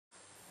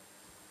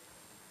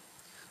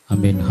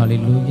Amen.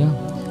 Hallelujah.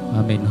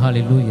 Amen.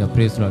 Hallelujah.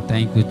 Praise the Lord.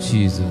 Thank you,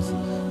 Jesus.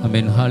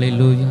 Amen.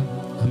 Hallelujah.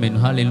 Amen.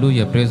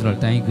 Hallelujah. Praise the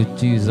Lord. Thank you,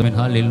 Jesus. Amen.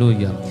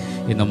 Hallelujah.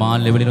 இந்த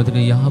மாலை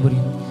வெளியினத்துக்கு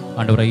யாவரையும்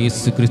ஆண்டவராகிய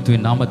இயேசு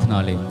கிறிஸ்துவின்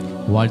நாமத்தினாலே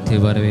வாழ்த்தி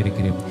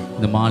வரவேற்கிறேன்.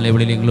 இந்த மாலை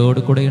வெளியில்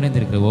எங்களோடு கூட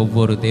இணைந்திருக்கிற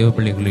ஒவ்வொரு தேவ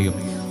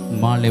பிள்ளைகளையும்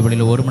மாலை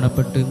வெளியில்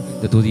ஒருமனப்பட்டு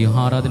இந்த துதி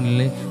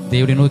ஆராதனையிலே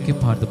தேவனை நோக்கி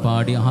பார்த்து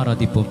பாடி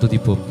ஆராதிப்போம்,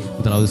 துதிப்போம்.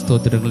 முதலாவது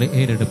ஸ்தோத்திரங்களை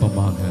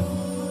ஏறெடுப்போமாக.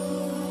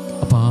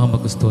 அப்பா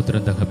அமக்கு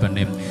ஸ்தோத்திரம்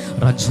தகப்பனே,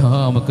 ராஜா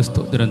அமக்கு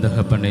ஸ்தோத்திரம்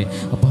தகப்பனே,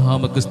 அப்பா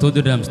அமக்கு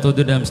ஸ்தோத்திரம்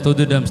ஸ்தோத்திரம்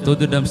ஸ்தோத்திரம்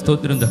ஸ்தோத்திரம்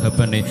ஸ்தோத்திரம்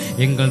தகப்பனே.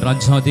 எங்கள்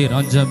ராஜாதே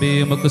ராஜாவே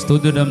அமக்கு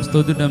ஸ்தோத்திரம்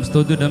ஸ்தோத்திரம்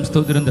ஸ்தோத்திரம்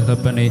ஸ்தோத்திரம்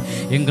தகப்பனே.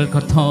 எங்கள்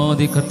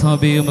கர்த்தாதே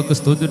கர்த்தாவே அமக்கு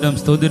ஸ்தோத்திரம்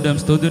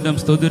ஸ்தோத்திரம் ஸ்தோத்திரம்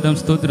ஸ்தோத்திரம்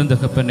ஸ்தோத்திரம்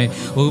தகப்பனே.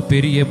 ஓ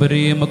பெரியவரே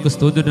அமக்கு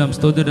ஸ்தோத்திரம்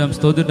ஸ்தோத்திரம்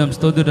ஸ்தோத்திரம்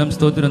ஸ்தோத்திரம்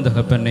ஸ்தோத்திரம்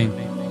தகப்பனே.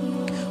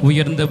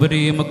 உயர்ந்தவரே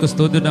எமக்கு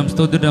ஸ்தோத்திரம்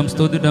ஸ்தோத்திரம்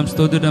ஸ்தோத்திரம்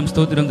ஸ்தோத்திரம்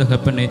ஸ்தோத்திரம்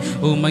தகப்பனே.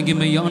 ஓ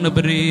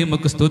மகிமையானவரே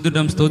எமக்கு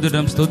ஸ்தோத்திரம்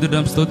ஸ்தோத்திரம்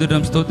ஸ்தோத்திரம்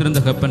ஸ்தோத்திரம் ஸ்தோத்திரம்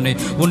தகப்பனே.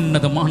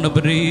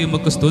 உன்னதமானவரே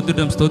எமக்கு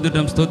ஸ்தோத்திரம்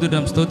ஸ்தோத்திரம்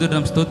ஸ்தோத்திரம்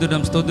ஸ்தோத்திரம்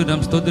ஸ்தோத்திரம்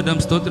ஸ்தோத்திரம்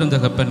ஸ்தோத்திரம் ஸ்தோத்திரம்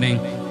தகப்பனே.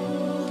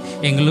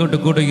 எங்களோடு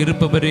கூட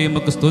இருப்பவரே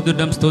எமக்கு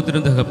ஸ்தோத்திரம்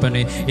ஸ்தோத்திரம்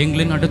தகப்பனே.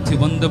 எங்களை நடத்தி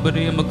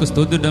வந்தவரே எமக்கு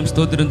ஸ்தோத்திரம்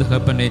ஸ்தோத்திரம்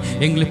தகப்பனே.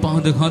 எங்களை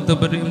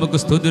பாதுகாத்தவரே எமக்கு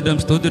ஸ்தோத்திரம்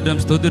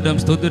ஸ்தோத்திரம் ஸ்தோத்திரம்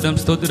ஸ்தோத்திரம்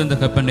ஸ்தோத்திரம்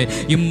தகப்பனே.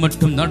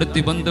 இம்மட்டும்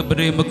நடத்தி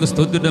வந்தவரே எமக்கு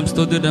ஸ்தோத்திரம்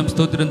ஸ்தோத்திரம்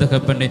ஸ்தோத்திரம்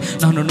தகப்பனே.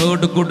 நான்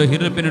உன்னோடு கூட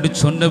இருப்பேன் என்று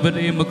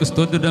சொன்னவரே எமக்கு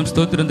ஸ்தோத்திரம்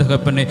ஸ்தோத்திரம்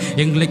தகப்பனே.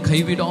 எங்களை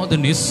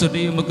கைவிடாத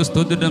நேசரே எமக்கு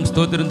ஸ்தோத்திரம்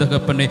ஸ்தோத்திரம்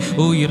தகப்பனே.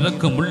 ஓ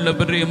இரக்கம்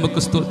உள்ளவரே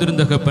எமக்கு ஸ்தோத்திரம்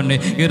தகப்பனே.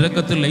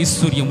 இரக்கத்தில்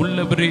ஐஸ்வர்யம்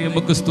உள்ளவரே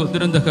எமக்கு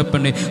ஸ்தோத்திரம்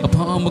தகப்பனே.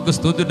 அப்பா எமக்கு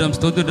ஸ்தோத்திரம்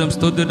ஸ்தோத்திரம்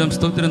ஸ்தோத்திரம்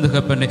ஸ்தோத்திரம்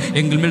தகப்பனே.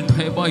 எங்கள் மேல்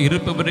தயவா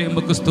இருப்பவரே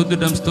எமக்கு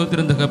ஸ்தோத்திரம்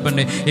ஸ்தோத்திரம்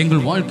தகப்பனே.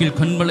 எங்கள் வாழ்க்கையில்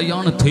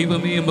கண்மலையான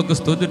தெய்வமே எமக்கு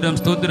ஸ்தோத்திரம்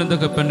ஸ்தோத்திரம்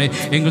தகப்பனே.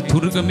 எங்கள்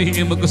துருகமே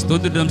எமக்கு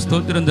ஸ்தோத்திரம்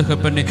ஸ்தோத்திரம்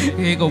தகப்பனே.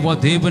 ஏகோவா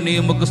தேவனே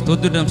எமக்கு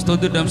ஸ்தோத்திரம்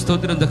ஸ்தோத்திரம்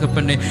ஸ்தோத்திரம்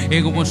தகப்பனே.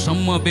 ஏகோவா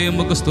ஷம்மாவே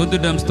எமக்கு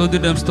ஸ்தோத்திரம்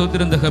ஸ்தோத்திரம்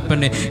ஸ்தோத்திரம்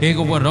தகப்பனே.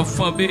 ஏகோவா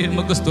ரஃபாவே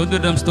எமக்கு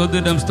ஸ்தோத்திரம்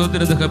ஸ்தோத்திரம்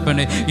ஸ்தோத்திரம்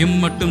தகப்பனே.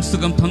 இம்மட்டும்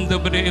சுகம்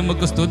தந்தவரே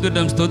எமக்கு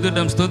ஸ்தோத்திரம்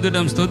ஸ்தோத்திரம்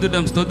ஸ்தோத்திரம்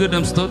ஸ்தோத்திரம்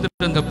ஸ்தோத்திரம் ஸ்தோத்திரம்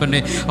தகப்பனே.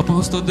 அப்பா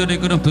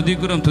ஸ்தோத்திரிக்கிறோம்,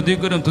 துதிக்கிறோம்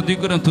துதிக்கிறோம்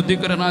துதிக்கிறோம்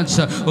துதிக்கிற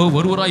ராஜா. ஓ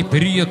ஒருவராய்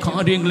பெரிய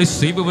காரியங்களை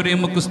செய்பவரே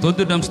எமக்கு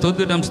ஸ்தோத்திரம்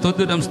ஸ்தோத்திரம்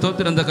ஸ்தோத்திரம்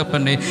ஸ்தோத்திரம்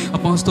தகப்பனே.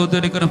 அப்பா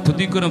ஸ்தோத்திரிக்கிறோம்,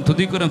 துதிக்கிறோம்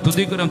துதிக்கிறோம்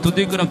துதிக்கிறோம்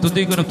துதிக்கிறோம்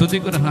துதிக்கிறோம்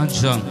துதிக்கிற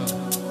ராஜா.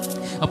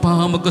 அப்பா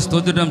அமக்கு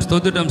ஸ்தோத்திரம்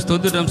ஸ்தோத்திரம்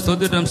ஸ்தோத்திரம்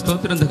ஸ்தோத்திரம்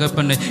ஸ்தோத்திரம்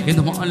தகப்பனே.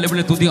 இந்த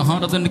மாலையில் துதி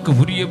ஆராதனைக்கு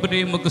உரியவரே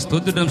எமக்கு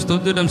ஸ்தோத்திரம்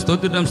ஸ்தோத்திரம்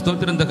ஸ்தோத்திரம்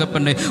ஸ்தோத்திரம்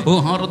தகப்பனே. ஓ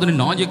ஆராதனை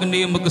நாயகனே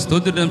எமக்கு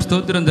ஸ்தோத்திரம்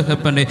ஸ்தோத்திரம்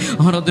தகப்பனே.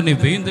 ஆராதனை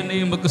வேந்தனே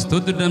எமக்கு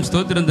ஸ்தோத்திரம்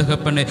ஸ்தோத்திரம்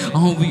தகப்பனே.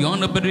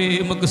 ஆவியானவரே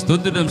எமக்கு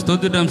ஸ்தோத்திரம்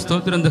ஸ்தோத்திரம்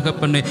ஸ்தோத்திரம்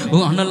தகப்பனே.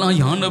 ஓ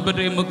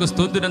அனலாயானவரே எமக்கு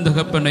ஸ்தோத்திரம்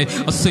தகப்பனே.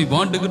 அசை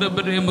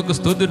வாண்டுகிறவரே எமக்கு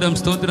ஸ்தோத்திரம்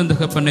ஸ்தோத்திரம்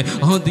தகப்பனே.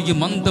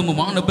 ஆதியும்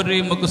அந்தமுமானவரே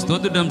எமக்கு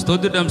ஸ்தோத்திரம்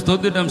ஸ்தோத்திரம்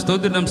ஸ்தோத்திரம்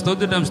ஸ்தோத்திரம்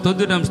ஸ்தோத்திரம்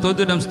ஸ்தோத்திரம்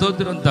ஸ்தோத்திரம்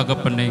ஸ்தோத்திரம்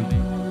தகப்பனே.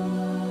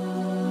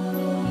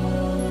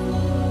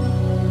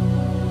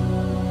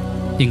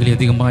 எங்களை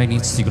அதிகமாய்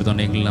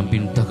நேசிக்கிறதான எங்கள்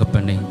நம்பின்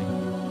தகப்பனே.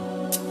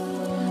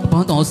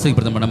 பார்த்து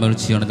ஆசைப்படுத்த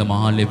மனமகிழ்ச்சியான இந்த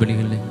மாலை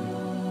வெளிகளில்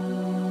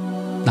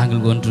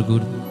நாங்கள் ஒன்று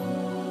கூடி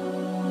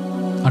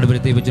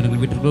ஆண்டவரே தேவ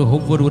ஜனங்கள் வீட்டிற்கு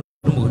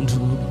ஒவ்வொருவரும் ஒன்று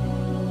கூடி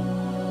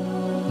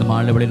இந்த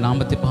மாலை வெளியில்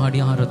நாமத்தை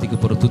பாடி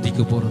ஆராதிக்க போற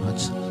துதிக்க போற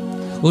ராஜா.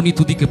 ஓ நீ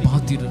துதிக்க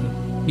பார்த்திரு,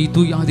 நீ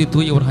தூயாதி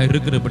தூயவராக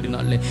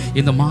இருக்கிறபடினாலே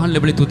இந்த மாலை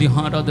வெளியில் துதி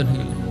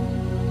ஆராதனையில்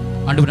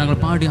ஆண்டவர்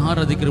நாங்கள் பாடி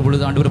ஆராதிக்கிற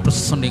பொழுது ஆண்டவர்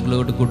பிரசன்னம்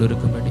எங்களோடு கூட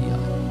இருக்கும்படியா,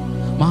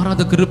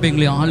 மாறாத கிருபை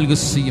எங்களை ஆள்கை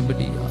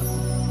செய்யும்படியா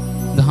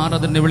இந்த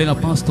ஆராதனை வேளையில்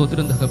அப்பா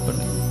ஸ்தோத்திரம்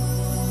தகப்பனே.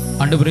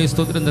 ஆண்டவரே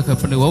ஸ்தோத்திரம்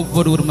தகப்பனே.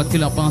 ஒவ்வொரு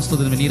மத்தியில் அப்பா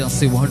ஸ்தோத்திரம் நீர்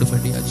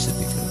அசைவாடும்படியா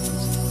ஜெபிக்கிறேன்.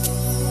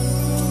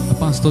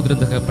 அப்பா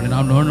ஸ்தோத்திரம் தகப்பனே.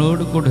 நான்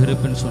உன்னோடு கூட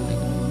இருப்பேன்னு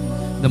சொன்னீங்க.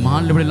 இந்த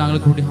மாலை வேளையில்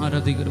நாங்கள் கூடி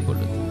ஆராதிக்கிற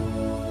பொழுது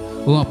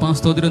ஓ அப்பா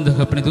ஸ்தோத்திரம்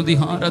தகப்பனே. துதி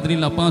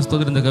ஆராதனையில் அப்பா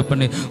ஸ்தோத்திரம்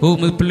தகப்பனே. ஓ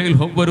பிள்ளைகள்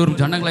ஒவ்வொருவரும்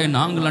ஜனங்களாய்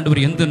நாங்கள்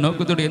ஆண்டவர் எந்த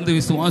நோக்கத்தோடு எந்த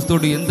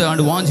விசுவாசத்தோடு எந்த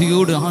ஆண்டு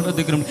வாஞ்சியோடு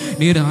ஆராதிக்கிறோம்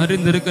நீர்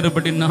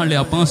அறிந்திருக்கிறபடினாலே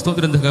அப்பா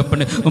ஸ்தோத்திரம்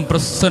தகப்பனே. உம்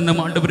பிரசன்னம்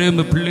ஆண்டவரே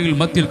பிள்ளைகள்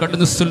மத்தியில்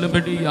கடந்து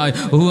சொல்லும்படியாய்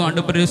ஓ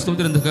ஆண்டவரே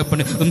ஸ்தோத்திரம்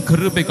தகப்பனே. உம்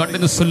கிருபை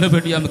கடந்து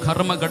சொல்லும்படியா,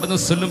 கர்ம கடந்து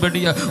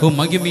சொல்லும்படியா, ஓ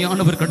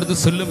மகிமையானவர் கடந்து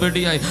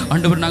சொல்லும்படியாய்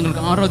ஆண்டவர் நாங்கள்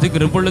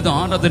ஆராதிக்கிற பொழுது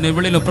ஆராதனை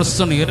வேளையில்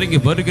பிரசன்னம்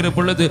இறங்கி வருகிற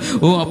பொழுது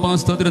ஓ அப்பா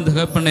ஸ்தோத்திரம்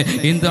தகப்பனே.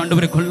 இந்த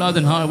ஆண்டவரை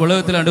கொள்ளாத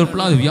உலகத்தில் ஆண்டவர்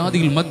பொல்லாத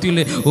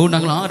மத்தியிலே ஓ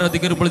நாங்கள்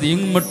ஆராதிக்கிற பொழுது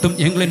மட்டும்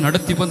எங்களை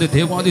நடத்தி வந்த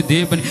தேவாதி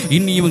தேவன்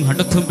இன்னி இவங்க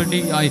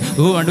நடத்தும்படியாய்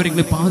ஓ ஆண்டவர்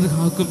எங்களை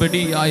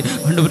பாதுகாக்கும்படியாய்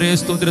ஆண்டவரே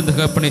ஸ்தோத்திரம்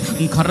தகப்பனே.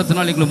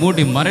 கரத்தினால் எங்களை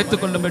மூடி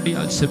மறைத்துக்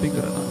கொள்ளும்படியாய்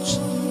ஜெபிக்கிறேன்.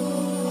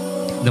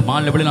 இந்த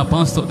மாலை வேளையில்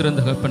அப்பா ஸ்தோத்திரம்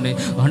தகப்பனே.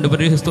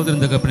 ஆண்டவரே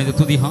ஸ்தோத்திரம் தகப்பனே. இந்த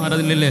துதி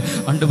ஆராதனையில்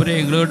ஆண்டவரே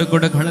எங்களோடு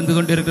கூட கலந்து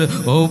கொண்டு இருக்கிற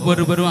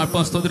ஒவ்வொருவரும்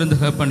அப்பா ஸ்தோத்திரம்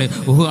தகப்பனே.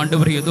 ஓ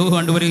ஆண்டவரே ஏதோ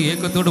ஆண்டவரே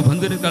ஏக்கத்தோடு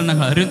வந்திருக்கால்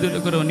நாங்கள்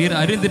அறிந்திருக்கிறோம். நீர்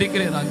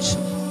அறிந்திருக்கிறேன் ராஜ்.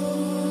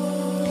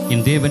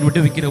 என் தேவன்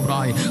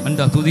விடுவிக்கிறவராய்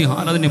அந்த துதி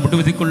ஆராதனை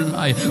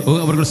விடுவித்துக்கொள்ளாய். ஓ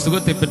அவர்கள்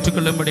சுகத்தை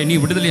பெற்றுக்கொள்ளும்படி நீ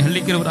விடுதலை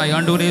அளிக்கிறவராய்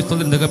ஆண்டவரே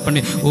ஸ்தோத்திரம்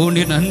தகப்பனே. ஓ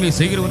நீர் நன்மை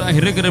செய்கிறவராய்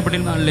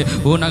இருக்கிறபடினாலே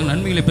ஓ நாங்கள்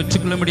நன்மைகளை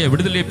பெற்றுக்கொள்ளும்படியா,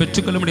 விடுதலை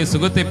பெற்றுக்கொள்ளும்படியா,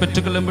 சுகத்தை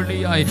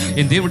பெற்றுக்கொள்ளும்படியாய்,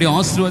 என் தேவனுடைய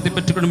ஆசீர்வாதத்தை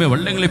பெற்றுக்கொள்ளும்படியா,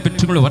 வல்லங்களை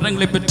பெற்றுக்கொள்ள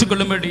வரங்களை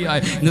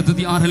பெற்றுக்கொள்ளும்படியாய் இந்த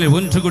துதி ஆராதனை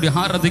ஒன்று கூடி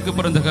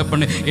ஆராதிக்கப்படுற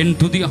தகப்பனே. என்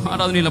துதி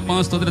ஆராதனையில் அப்பா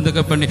ஸ்தோத்திரம்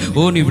தகப்பனே.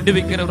 ஓ நீ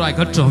விடுவிக்கிறவராய்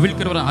கற்று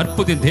அவிழ்க்கிறவராய்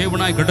அற்புத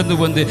தேவனாய் கடந்து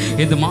வந்து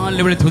இந்த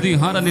மாலை துதி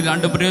ஆராதனையில்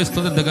ஆண்டவரே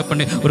ஸ்தோத்திரம்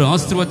தகப்பனே ஒரு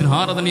ஆசீர்வாதத்தின்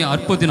ஆராதனை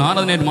அற்புதத்தின்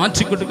ஆராதனை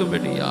மாற்றி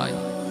கொடுக்கும்படியாய்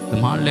இந்த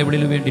மாலை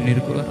வெளியில் வேண்டி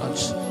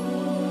நிற்கிறாராஜ்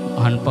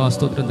அன்பா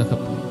ஸ்தோத்திரம்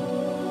தகப்பனே.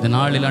 இந்த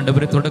நாளில்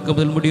ஆண்டவரே தொடக்க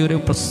முதல் முடிவரை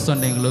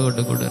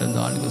பிரசன்னங்களோடு கூட இருந்த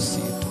ஆளுங்க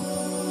செய்யட்டும்.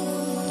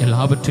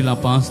 எல்லாவற்றிலும்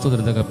அப்பா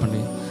ஸ்தோத்திரம்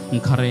தகப்பனே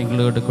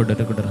கரைங்களோடு கூட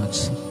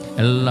இருக்கிறாச்சு.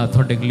 எல்லா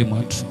தடைகளையும்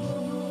மாற்றும்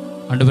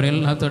ஆண்டவரே,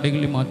 எல்லா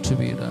தடைகளையும்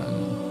மாற்றுவீராக.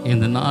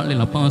 இந்த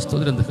நாளில் அப்பா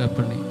ஸ்தோத்திரம்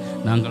தகப்பனே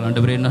நாங்கள்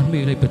ஆண்டவரே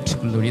நன்மைகளை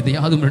பெற்றுக்கொள்ள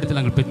எதையாவது ஒரு இடத்தில்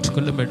நாங்கள்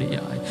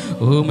பெற்றுக்கொள்ளும்படியாய்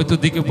ஓமை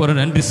துதிக்க போகிற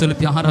நன்றி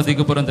செலுத்தி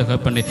ஆராதிக்க போகிற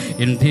தகப்பனே.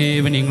 என்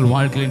தேவன் எங்கள்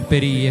வாழ்க்கையின்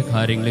பெரிய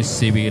காரியங்களை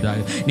செய்வீராக.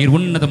 நீர்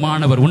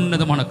உன்னதமானவர்,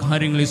 உன்னதமான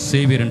காரியங்களை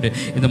செய்வீர் என்று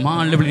இந்த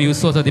மாலைவில்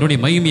விசுவாசத்தினுடைய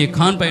மகிமையை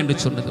காண்பாய் என்று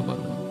சொன்னது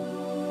பாருங்க.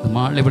 இந்த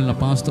மாலைவில்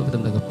நான்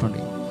பாஸ்தோத்திரம்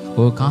தகப்பனே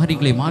ஓ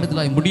காரியங்களை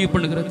மாறுதலாய் முடிவு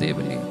பண்ணுகிற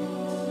தேவனே,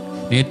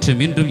 நேற்றும்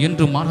இன்றும்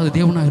என்றும் மாறாத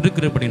தேவனாக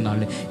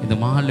இருக்கிறபடினாலே இந்த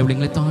மாலைவில்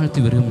எங்களை தாழ்த்தி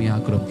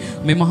விரும்பியாக்குறோம்.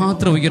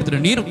 மாத்திரம் உயர்த்துற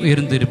நீர்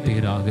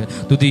உயர்ந்திருப்பீராக.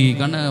 துதி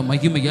கன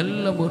மகிமை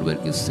எல்லாம்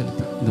ஒருவருக்கு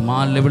செலுத்தி இந்த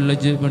மாலைவில்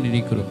ஜெபம்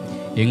நினைக்கிறோம்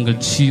எங்கள்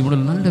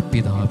ஜீவனில் நல்ல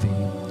பிதாவே,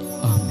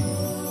 ஆமென்.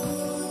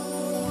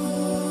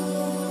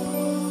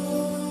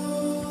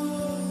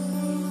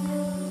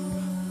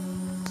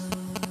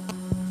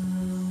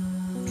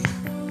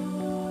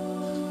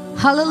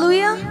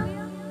 ஹல்லேலூயா.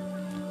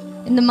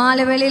 இந்த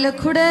மாலை வேளையில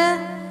கூட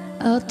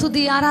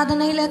துதி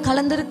ஆராதனையில்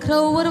கலந்திருக்கிற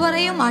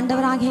ஒவ்வொருவரையும்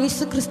ஆண்டவராகிய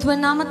இயேசு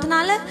கிறிஸ்துவின்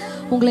நாமத்தினால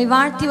உங்களை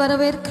வாழ்த்தி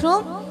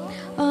வரவேற்கிறோம்.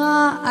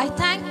 I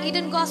thank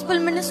Eden Gospel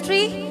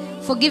Ministry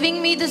for giving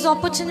me this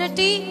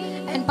opportunity,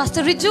 and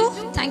Pastor Riju,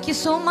 thank you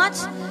so much.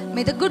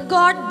 May the good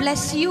God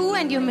bless you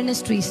and your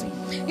ministries.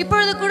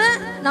 இப்பொழுது கூட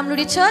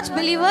நம்மளுடைய சர்ச்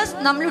பிலீவர்ஸ்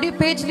நம்மளுடைய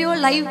பேஜ்லேயோ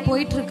லைவ்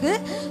போயிட்டு இருக்கு.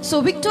 ஸோ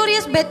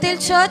விக்டோரியஸ்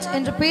பெத்தேல் சர்ச்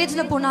என்ற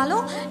பேஜில்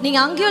போனாலும்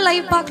நீங்கள் அங்கேயும்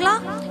லைவ் பார்க்கலாம்.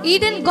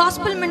 ஈடன்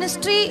காஸ்பல்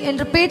மினிஸ்ட்ரி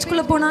என்ற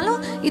பேஜ்குள்ளே போனாலும்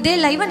இதே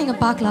லைவை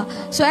நீங்கள் பார்க்கலாம்.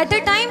 So at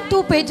a time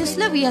 2 pages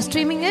we are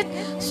streaming it.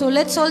 So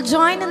let's all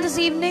join in this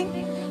evening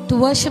to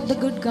worship the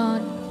good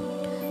God.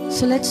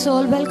 So let's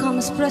all welcome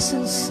His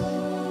presence.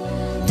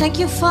 Thank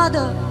you,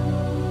 Father,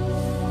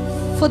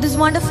 for this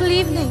wonderful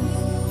evening.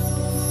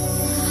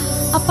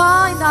 அப்பா,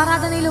 இந்த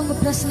ஆராதனையில் உங்க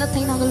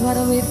பிரசன்னத்தை நாங்கள்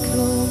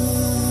வரவேற்கிறோம்.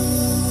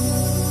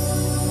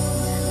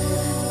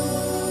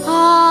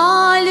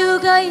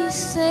 ஆளுகை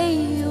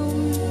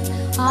செய்யும்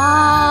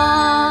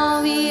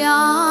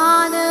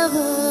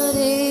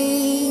ஆவியானவரே,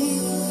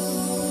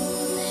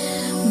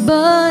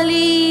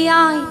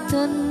 பலியாய்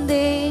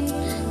தந்தேன்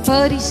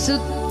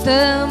பரிசுத்தமானவரே,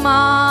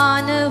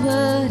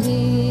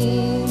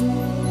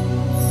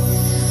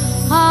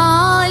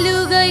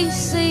 ஆளுகை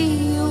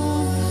செய்யும்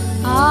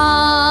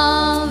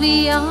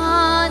ஆவியானவரே,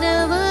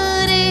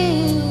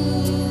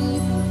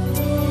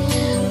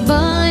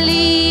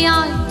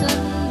 பலியாய்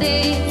தந்தே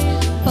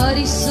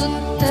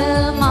பரிசுத்தமானவரே.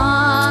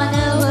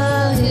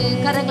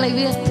 கரங்களை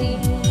உயர்த்தி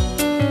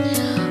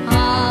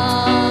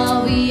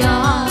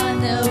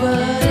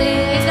ஆவியானவரே,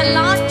 எங்கள்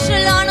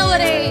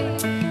ஆற்றலானவரே,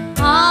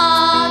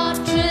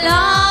 ஆற்றலானவரே,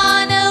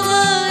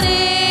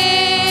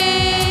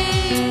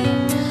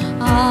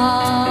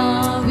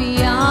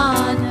 ஆவியானவரே.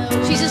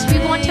 Jesus, we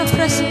want your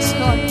presence,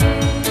 Lord.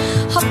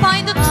 அப்பா,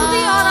 இந்த துதி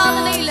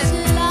ஆராதனையில்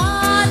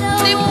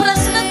உம்முடைய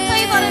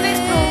பிரசன்னத்தை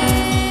வரவேற்கிறோம்.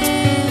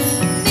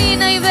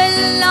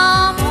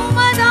 நினைவெல்லாம்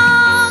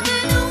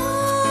உமதாகணும்,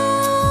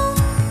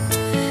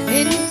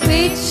 என்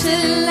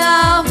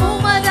பேச்செல்லாம்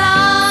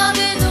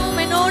உமதாகணும்.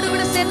 என்னோடு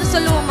கூட சேர்ந்து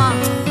சொல்லுவோமா?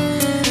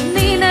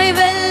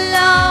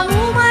 நினைவெல்லாம்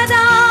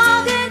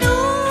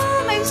உமதாகணும்,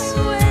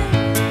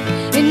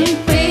 என்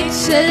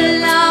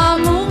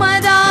பேச்செல்லாம்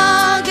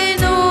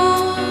உமதாகணும்.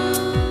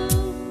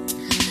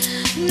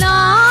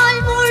 நாள்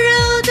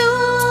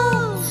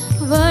முழுதும்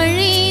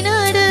வழி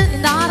நடு,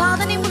 இந்த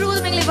ஆராதனை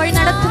முழுவதும் எங்களை வழி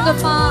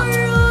நடத்துங்கப்பா.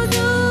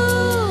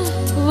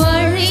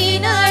 வழி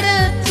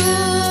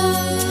நடத்தும்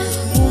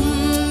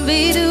உம்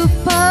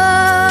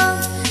விருப்பம்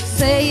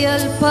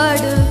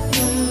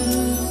செயல்படுத்தும்,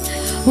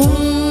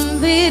 உம்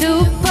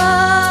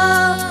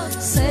விருப்பம்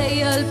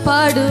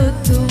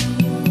செயல்படுத்தும்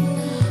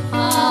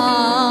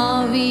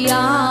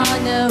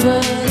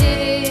ஆவியானவரே,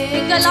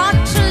 எங்கள்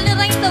ஆற்றல்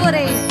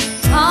நிறைந்தவரே,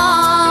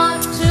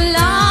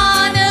 ஆற்றலானவரே,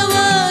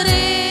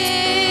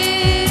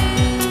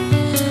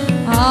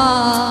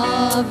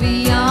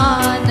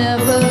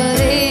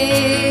 ஆவியானவரே,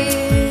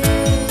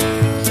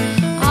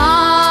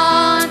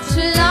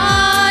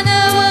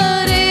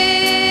 ஆற்றலானவரே,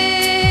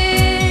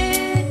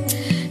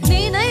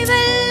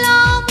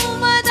 நினைவெல்லாம்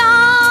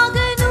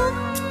உமதாகணும்,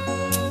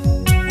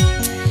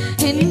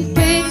 என்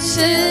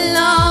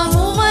பேச்செல்லாம்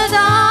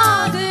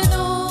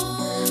உமதாகணும்.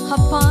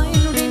 அப்பா,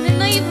 என்னுடைய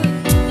நினைவு,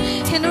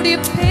 என்னுடைய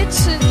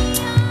பேச்சு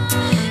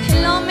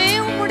எல்லாமே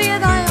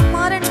உம்முடையதாய்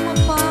மாறணும்.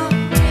 அப்பா,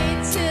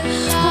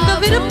 உங்க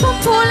விருப்பம்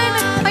விருப்பம் போல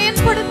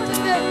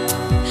பயன்படுத்துங்க,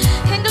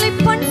 எங்களை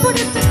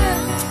பண்படுத்துங்க.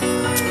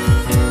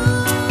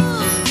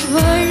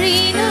 வழி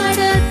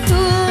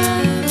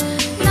நடத்தும்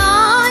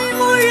நாள்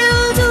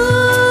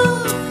முழுதும்,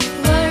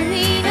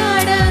 வழி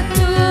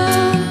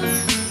நடத்தும்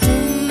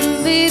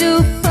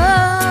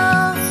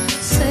விருப்பம்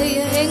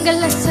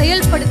எங்களை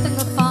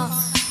செயல்படுத்துங்கப்பா.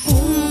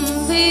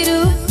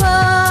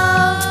 விருப்பம்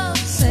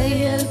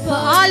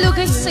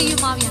ஆளுகை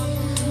செய்யும் ஆவியா,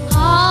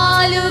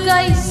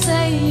 ஆளுகை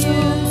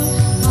செய்யும்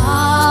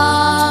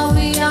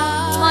ஆவியா.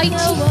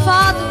 Mighty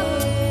Father,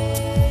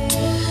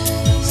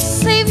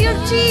 Savior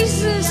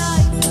Jesus,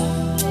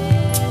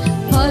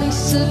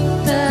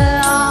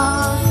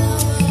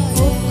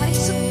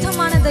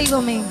 பரிசுத்தமான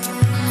தெய்வமே,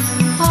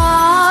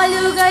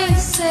 ஆளுகை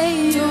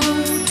செய்யும்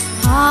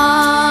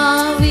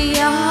ஆவியானவரே,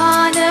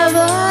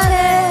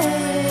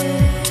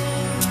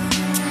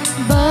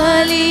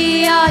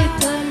 பலியாய்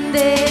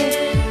தந்தே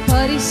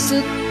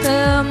பரிசுத்தமானவரே,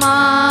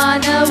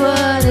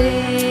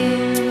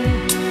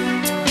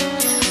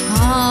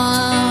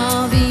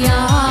 ஆவியானவரே,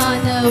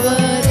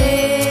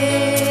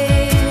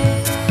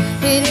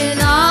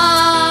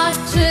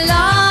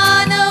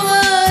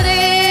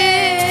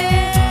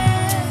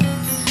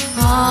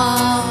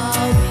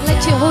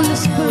 Holy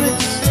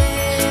Spirit,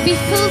 be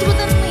filled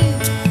within me.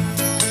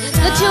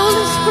 Let your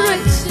Holy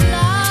Spirit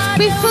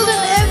be filled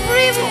in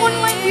everyone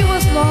my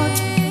viewers, Lord.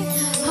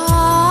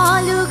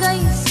 ஆளுகை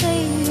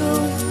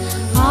செய்யும்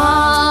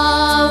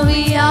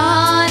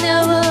ஆவியானவரே,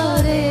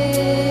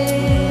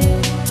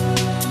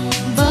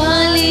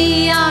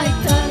 பலியாய்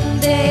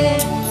தந்தே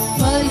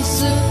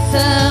பரிசுத்தமானவரே,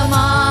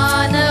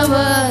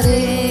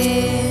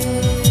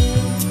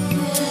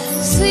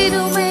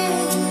 சிறுமே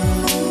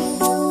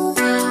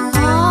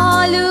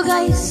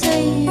ஆளுகை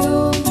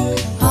செய்யும்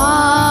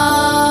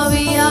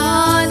ஆவியானவரே,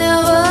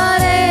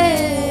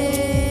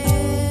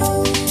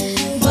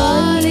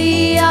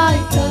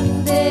 பலியாய்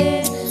தந்தே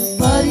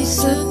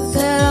பரிசுத்தமானவரே,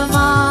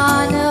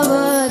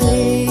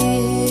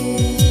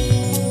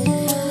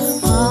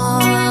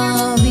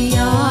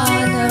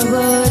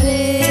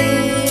 ஆவியானவரே,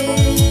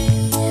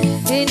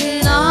 என்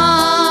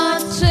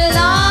ஆற்றலானவரே,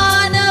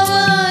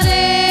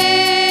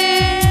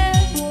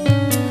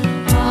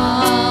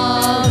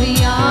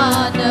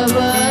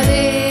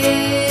 ஆவியானவரே,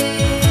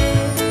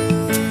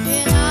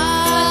 என்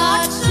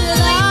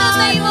ஆற்றலான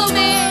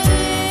தெய்வமே,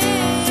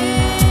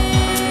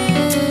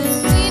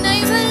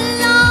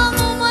 நினைவெல்லாம்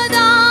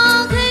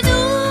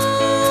உமதாகணும்,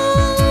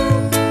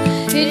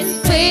 என்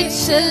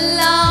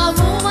பேச்செல்லாம்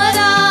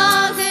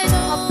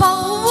உமதாகணும். அப்பா,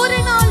 ஒவ்வொரு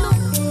நாளும்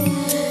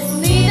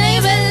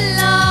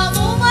நினைவெல்லாம்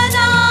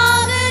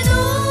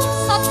உமதாகணும்.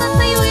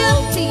 சத்தத்தை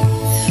உயர்த்தி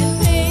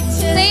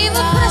தெய்வ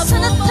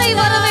பிரசன்னத்தை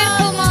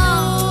வரவேற்போமா?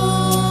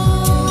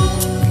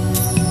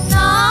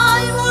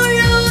 நாள்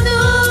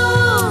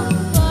முழுவதும்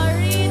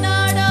வழி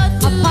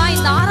நடத்தும் அப்பா,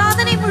 இந்த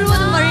ஆராதனை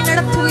முழுவதும் வழி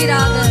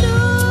நடத்துவீராக.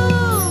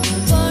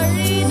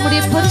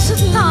 உம்முடைய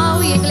பரிசுத்த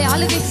ஆவி எங்களை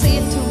ஆளுகை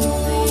செய்யட்டும்,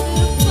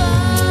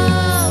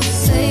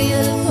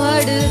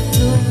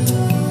 செயல்படுத்தும்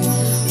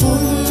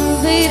உம்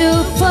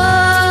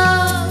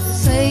விருப்பம்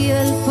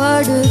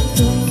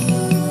செயல்படுத்தும்,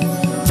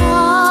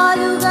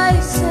 ஆளுகை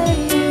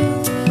செய்யும்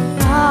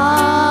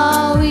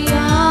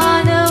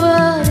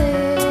ஆவியானவரே,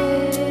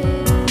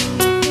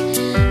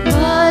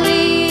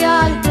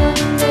 பலியாய்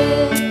தந்தே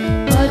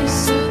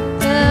பரிசுத்தமானவரே,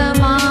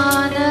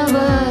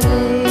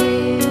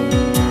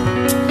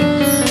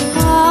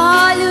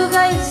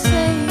 ஆளுகை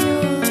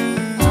செய்யும்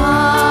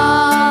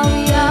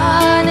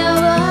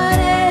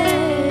ஆவியானவரே,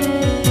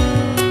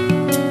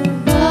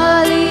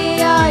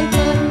 பலியாய்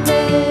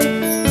தந்தே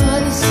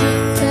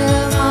பரிசுத்தமானவரே.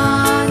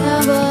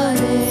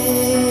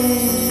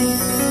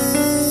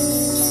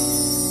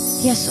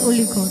 Yes,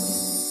 Holy God,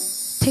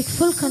 take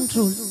full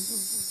control.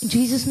 In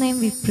Jesus' name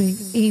we pray.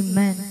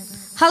 Amen.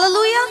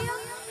 Hallelujah.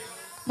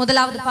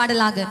 முதலாவது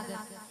பாடலாக,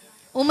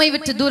 உம்மை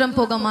விட்டு தூரம்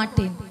போக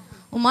மாட்டேன்,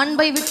 உம்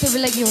அன்பை விட்டு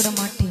விலகி ஓட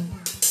மாட்டேன்.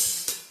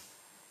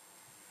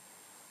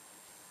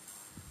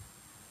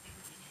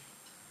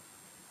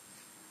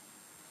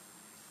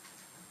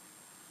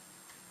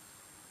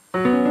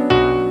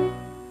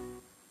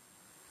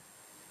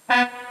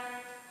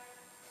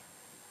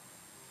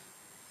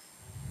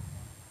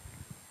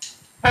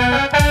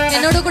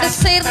 என்னோடு கூட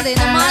சேர்ந்து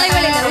இந்த மாலை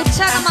வேளையில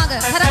உற்சாகமாக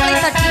கரங்களை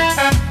தட்டி,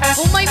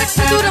 உம்மை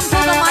விட்டு தூரம்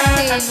போக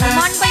மாட்டேன், உம்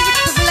அன்பை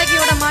விட்டு விலகி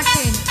ஓட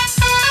மாட்டேன்.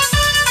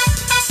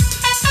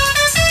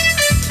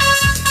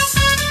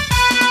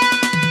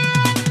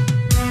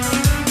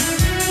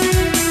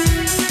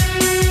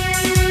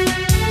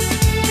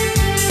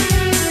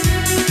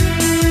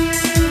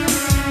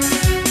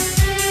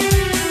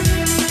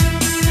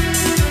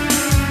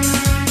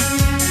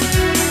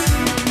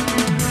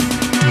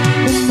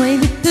 உம்மை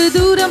விட்டு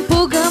தூரம்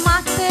போக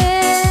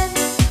மாட்டேன்,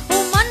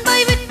 உம் அன்பை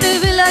விட்டு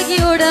விலகி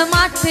ஓட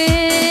மாட்டேன்.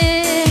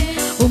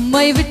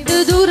 உம்மை விட்டு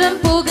தூரம்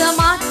போக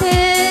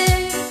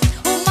மாட்டேன்,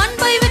 உம்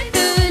அன்பை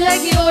விட்டு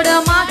விலகி ஓட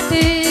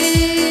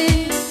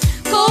மாட்டேன்.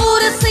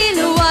 கோர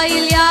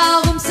சிலுவையில்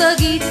யாவும்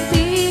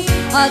சகித்தீ,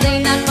 அதை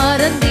நான்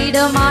மறந்திட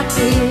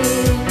மாட்டேன்.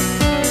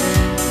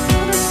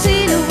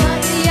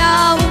 சிலுவையில்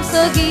யாவும்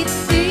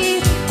சகித்தீ,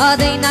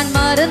 அதை நான்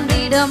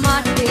மறந்திட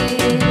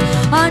மாட்டேன்.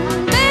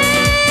 அன்பே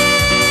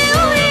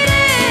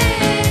உயிரே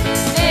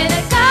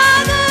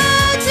எனக்காக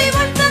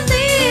ஜீவன்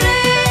தந்தீரே,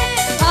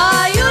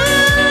 ஆயுள்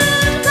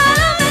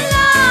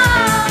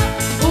காலமெல்லாம்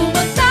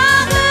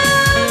உமக்காக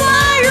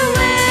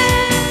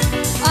வாழுவேன்.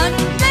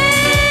 அன்பே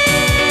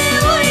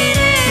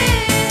உயிரே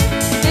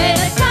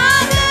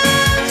எனக்காக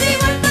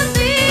ஜீவன்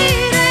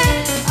தந்தீரே,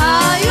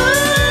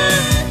 ஆயுள்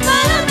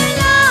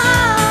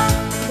காலமெல்லாம்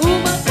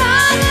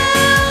உமக்காக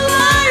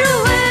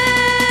வாழுவேன்.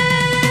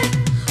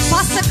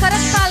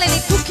 பாசக்கரத்தால் என்னை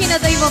தூக்கின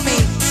தெய்வமே,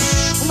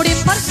 உம்முடைய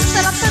பரிசுத்த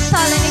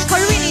ரத்தத்தால் என்னை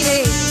கழுவினீரே.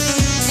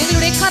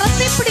 எங்களுடைய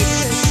கரத்தை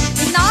பிடித்து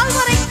இந்நாள்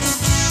வரைக்கும்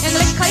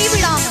எங்களை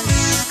கைவிடாமல்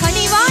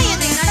கனிவா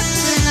என்னை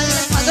நடத்துகிற நல்ல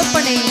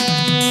தகப்பனே.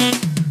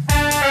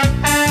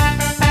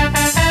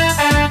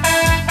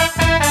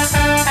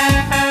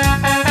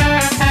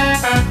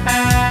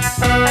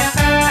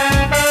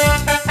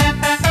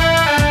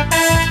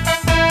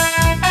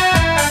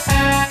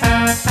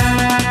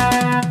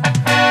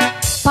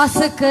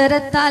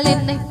 பாசக்கரத்தால்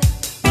என்னை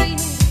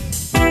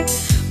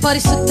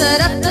பரிசுத்த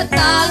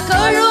ரத்தத்தால்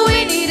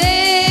கழுவினீரே,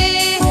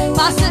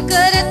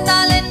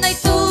 பாசக்கரத்தால் என்னை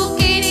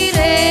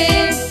தூக்கினீரே,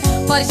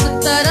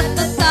 பரிசுத்த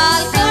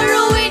ரத்தத்தால்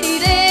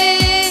கழுவினீரே.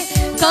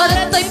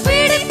 கரத்தை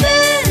பிடித்து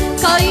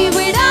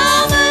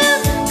கைவிடாமல்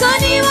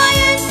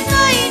கனிவாய்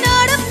என்னை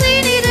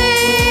நடத்தினீரே,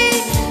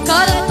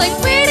 கரத்தை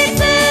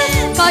பிடித்து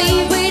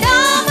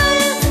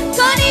கைவிடாமல்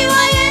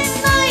கனிவாய்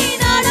என்னை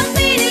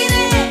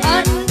நடத்தினீரே.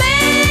 அன்பே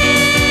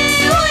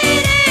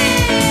உயிரே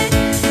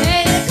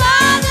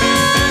எனக்காக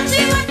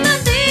ஜீவன்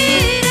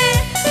தந்தீரே,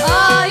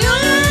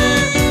 ஆயுள்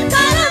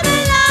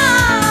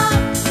காலமெல்லாம்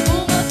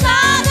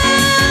உமக்காக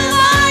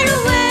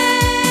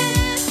வாழுவேன்.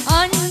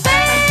 அன்பே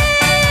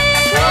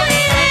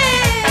உயிரே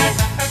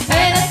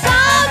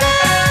எனக்காக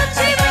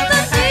ஜீவன்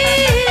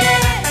தந்தீரே,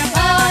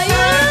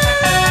 ஆயுள்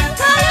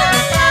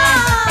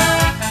காலமெல்லாம்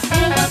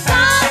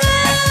உமக்காக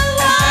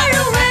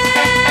வாழுவேன்.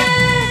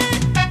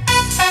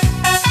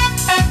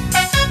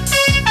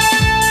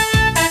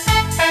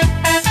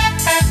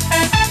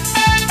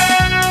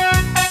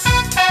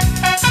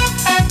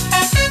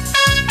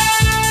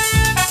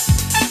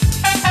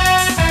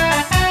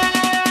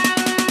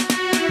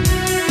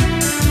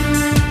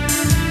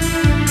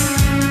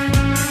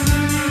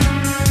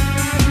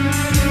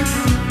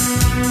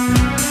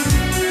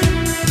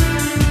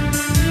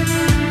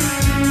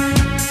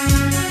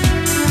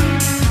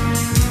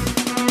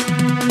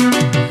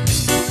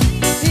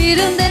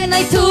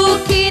 இருந்தென்னை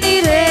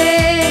தூக்கினீரே,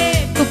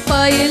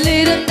 குப்பையில்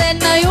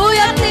இருந்தென்னை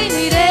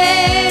உயர்த்தினீரே,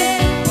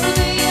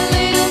 புழுதியில்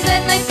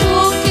இருந்தென்னை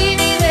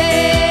தூக்கினீரே,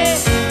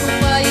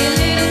 குப்பையில்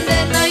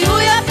இருந்தென்னை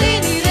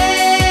உயர்த்தினீரே.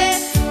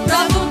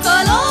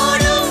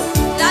 பிரபுக்களோடும்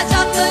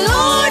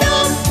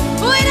ராஜாக்களோடும்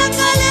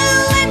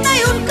உயரங்களில் என்னை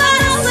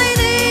உட்கார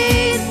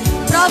செய்தீர்,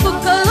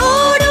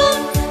 பிரபுக்களோடும்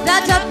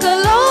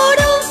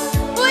ராஜாக்களோடும்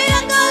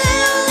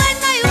உயரங்களில்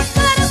என்னை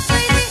உட்கார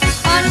செய்தீர்.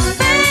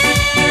 அன்பே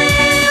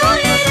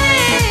உயிரே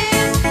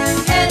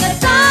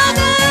எனக்காக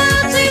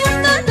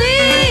ஜீவன்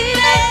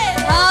தந்தீரே,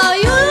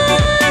 ஆயுள்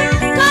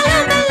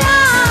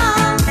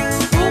காலமெல்லாம்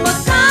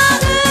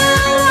உமக்காக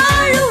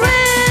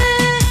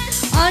வாழுவேன்.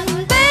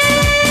 அன்பே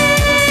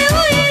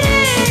உயிரே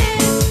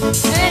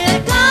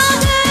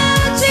எனக்காக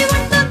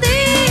ஜீவன்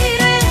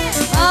தந்தீரே,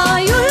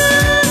 ஆயுள்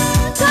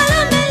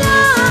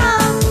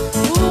காலமெல்லாம்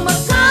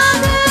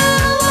உமக்காக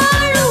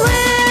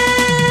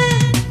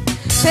வாழுவேன்.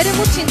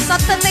 பெருமூச்சின்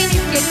சத்தத்தை நீ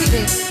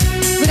கேட்டீரே,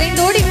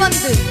 விரைந்தோடி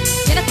வந்து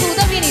எனக்கு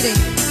உதவினீரே.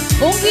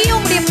 ஓங்கிய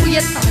உம்முடைய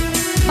புயத்தால்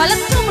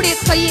பலத்த உம்முடைய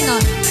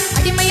கையினால்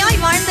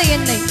அடிமையாய் வாழ்ந்த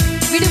என்னை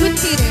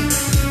விடுவித்தீரே.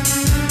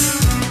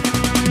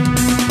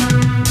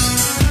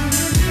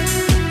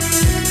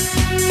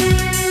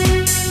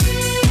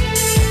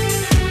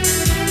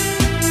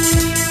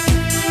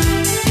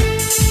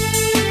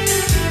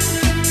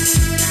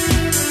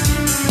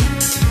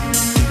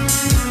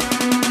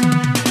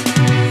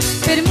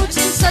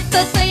 பெருமூச்சின்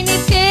சத்தத்தை நீ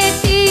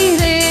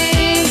கேட்டீரே,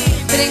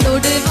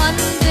 விரைந்தோடு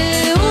வந்து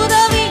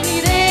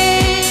உதவினீரே.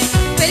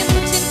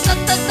 பெருமூச்சின்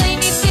சத்தத்தை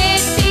நீ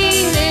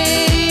கேட்டீரே,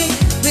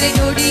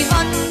 விரைந்தோடி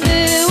வந்து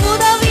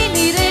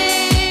உதவினீரே.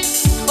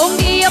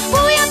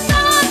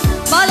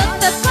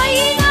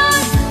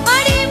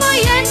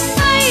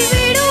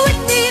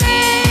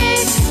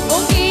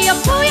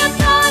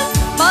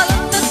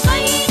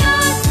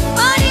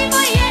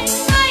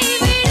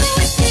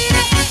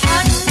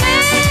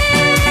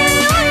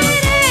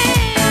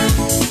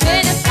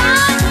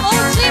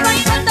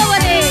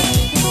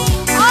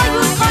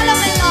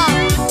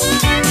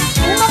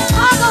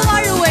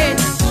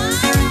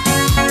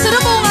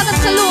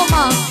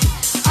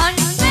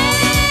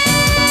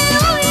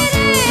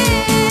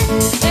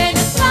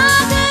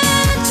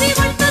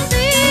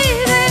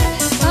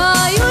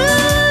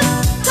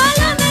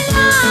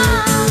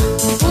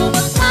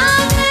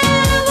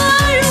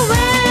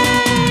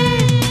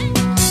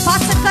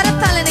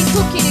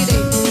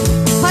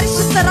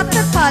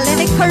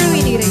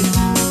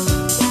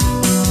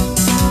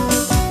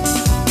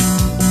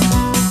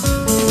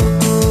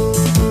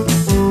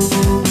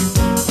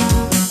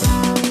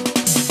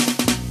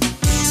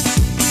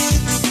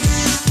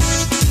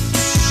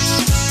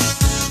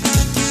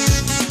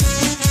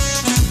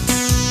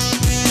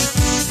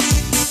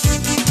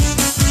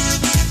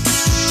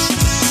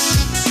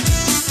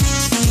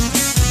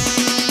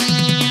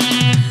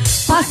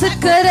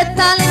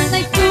 பசுக்கரத்தால் என்னை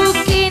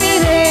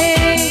தூக்கினீரே,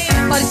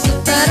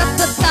 பரிசுத்த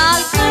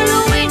ரத்தத்தால்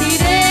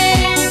கழுவினீரே.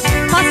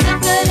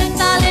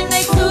 பசுக்கரத்தால்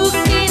என்னை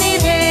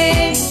தூக்கினீரே,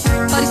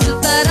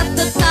 பரிசுத்த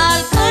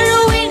ரத்தத்தால்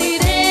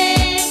கழுவினீரே.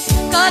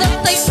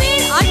 கரத்தை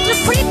அன்று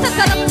பிடித்த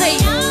கரத்தை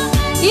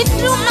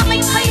இன்றும் நம்மை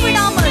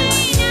கைவிடாமல்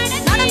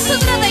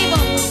நடத்துகிற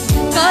தெய்வம்.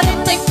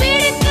 கரத்தை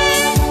பிடித்து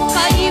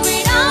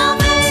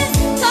கைவிடாமல்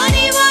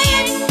கனிவாய்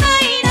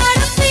என்னை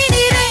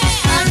நடத்தினீரே.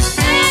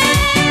 அன்பே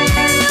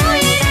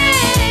உயிரே,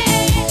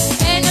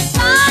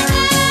 எனக்காக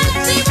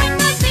ஜீவன்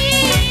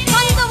தந்தீர்.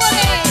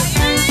 வந்தவரே,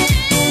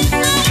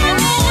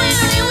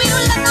 உயிருடைய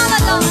உயிருள்ள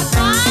நாளெல்லாம்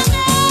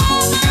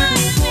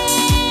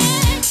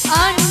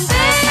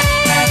அன்பே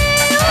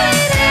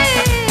உயிரே,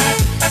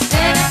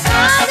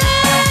 எனக்காக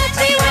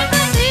ஜீவன்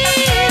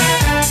தந்தீர்.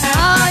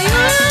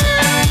 ஆயுள்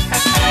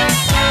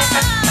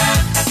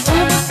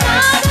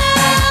உமக்காக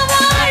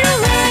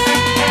வாழுவேன்.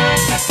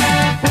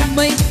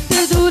 உம்மை விட்டு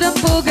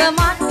தூரம் போக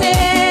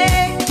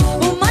மாட்டேன்,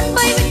 உம்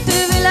அன்பை விட்டு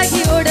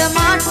விலகி ஓட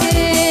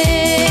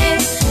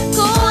மாட்டேன்.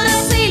 கோர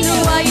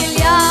சிலுவையில்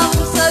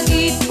யாவும்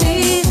சகித்து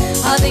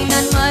அதை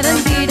நான்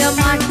மறந்திட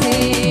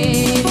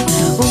மாட்டேன்.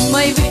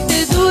 உம்மை விட்டு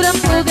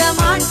தூரம் போக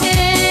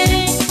மாட்டேன்,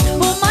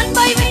 உம்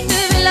அன்பை விட்டு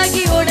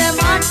விலகி ஓட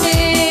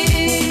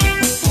மாட்டேன்.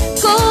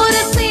 கோர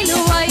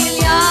சிலுவையில்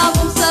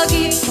யாவும்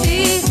சகித்து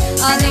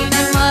அதை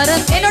நான்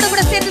என்னோட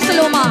கூட சேர்ந்து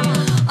சொல்லுவோமா?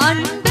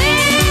 அன்பே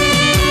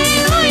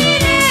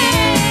உயிரே,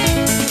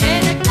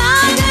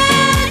 எனக்காக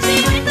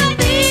ஜீவன்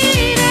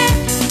தந்தீரே.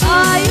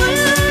 ஆயுள்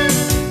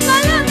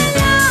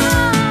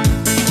காலமெல்லாம்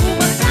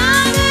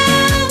உமக்காக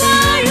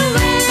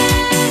வாழுவேன்.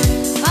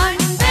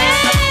 அன்பே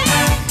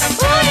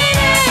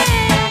உயிரே,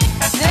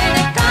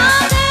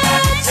 எனக்காக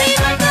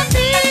ஜீவன்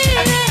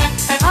தந்தீரே.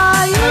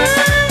 ஆயுள்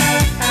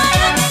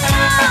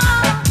காலமெல்லாம்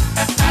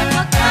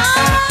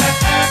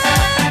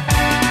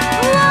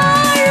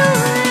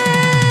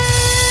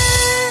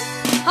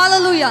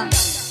ஹல்லேலூயா.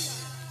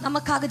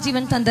 நமக்காக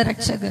ஜீவன் தந்த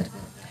ரட்சகர்.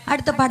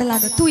 அடுத்த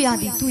பாடலாக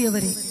தூயாதி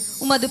தூயவரே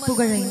உமது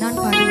புகழை நான்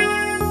பாடுவேன்.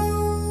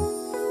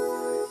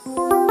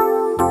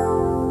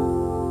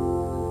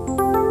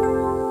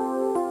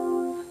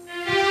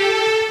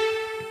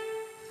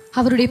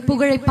 அவருடைய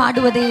புகழை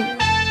பாடுவதே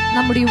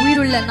நம்முடைய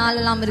உயிருள்ள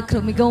நாளெல்லாம்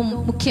இருக்கிற மிகவும்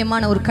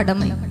முக்கியமான ஒரு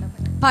கடமை.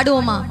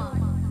 பாடுவோமா?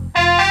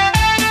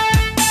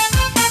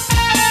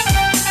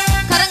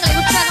 கரங்களை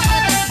உற்சாகமாக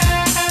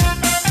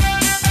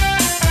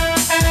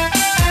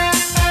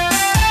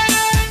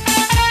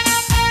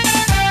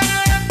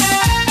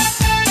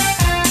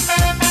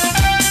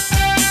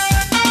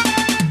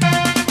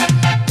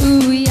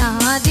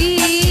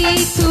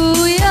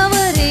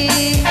தூயவரே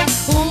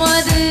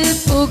உமது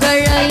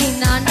புகழை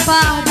நான்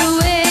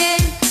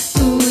பாடுவேன்.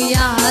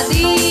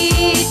 தூயாதி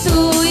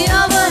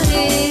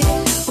தூயவரே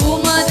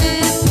உமது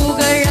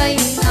புகழை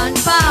நான்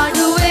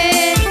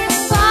பாடுவேன்.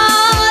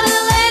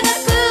 பாடல்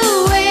எனக்கு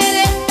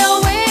வேறென்ன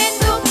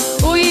வேண்டும்,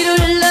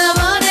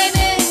 உயிருள்ளவரை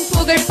நின்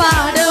புகழ்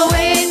பாட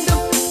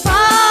வேண்டும்.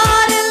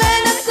 பாடல்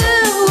எனக்கு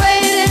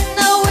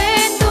வேறென்ன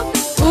வேண்டும்,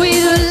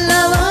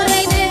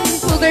 உயிருள்ளவரை நின்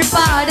புகழ்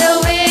பாட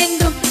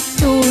வேண்டும்.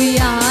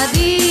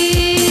 தூயாதி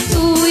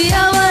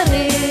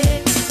தூயவரே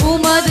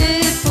உமது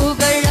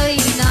புகழை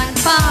நான்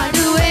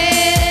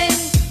பாடுவேன்.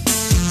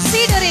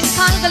 சீடரின்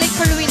கால்களை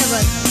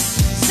கழுவினவர்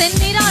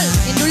செந்நீரால்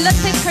என்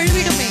உள்ளத்தை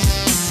கழுவிடுமே.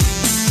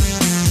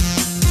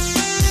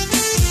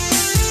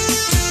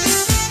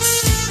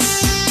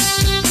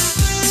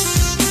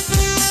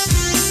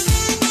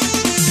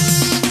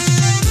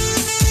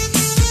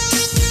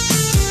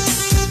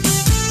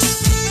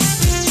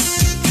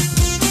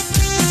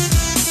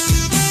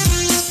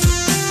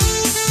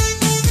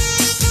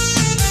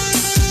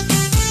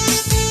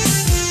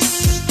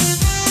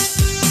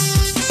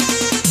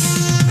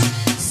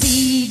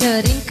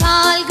 சீடரின்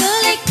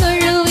கால்களை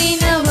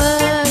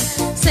கழுவினவர்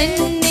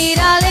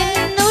செந்நீரால்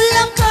என்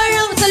உள்ளம்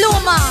கழுவு.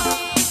 சொல்லுவோமா?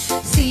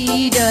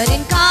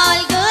 சீடரின்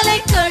கால்களை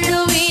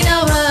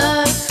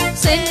கழுவினவர்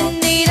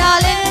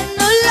செந்நீரால் என்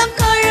உள்ளம்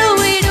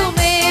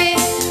கழுவிடுமே.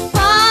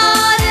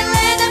 பாடல்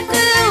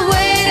எனக்கு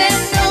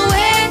வேறென்ன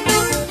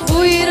வேண்டும்,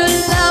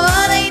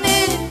 உயிருள்ளவரை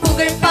நின்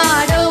புகழ்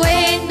பாட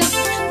வேண்டும்.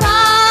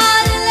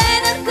 பாடல்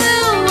எனக்கு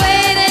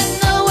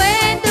வேறென்ன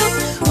வேண்டும்,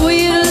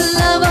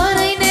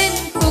 உயிருள்ளவரை நின்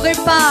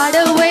புகழ் பாட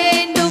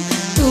வேண்டும்.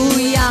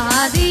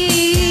 தூயாதி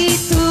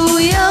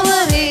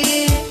தூயவரே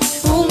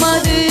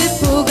உமது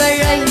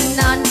புகழை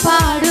நான்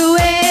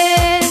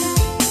பாடுவேன்.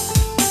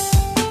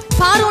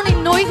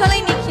 பார்வோனின் நோய்களை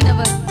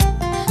நீக்கினவர்,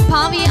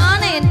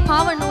 பாவியான என்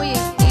பாவ நோயை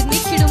நீர்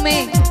நீக்கிடுமே.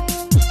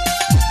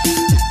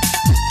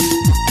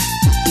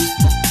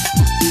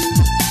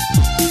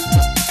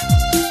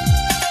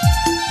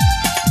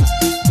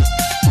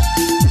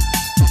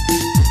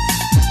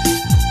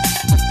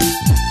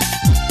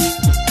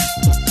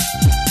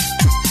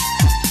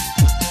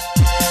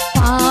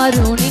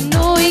 பார்வோனின்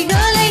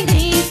நோய்களை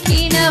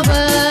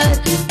நீக்கினவர்,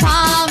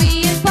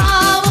 பாவியின்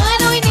பாவ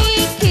நோய்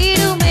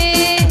நீக்கிடுமே.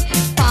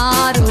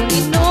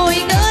 பார்வோனின்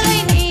நோய்களை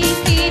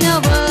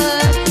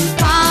நீக்கினவர்,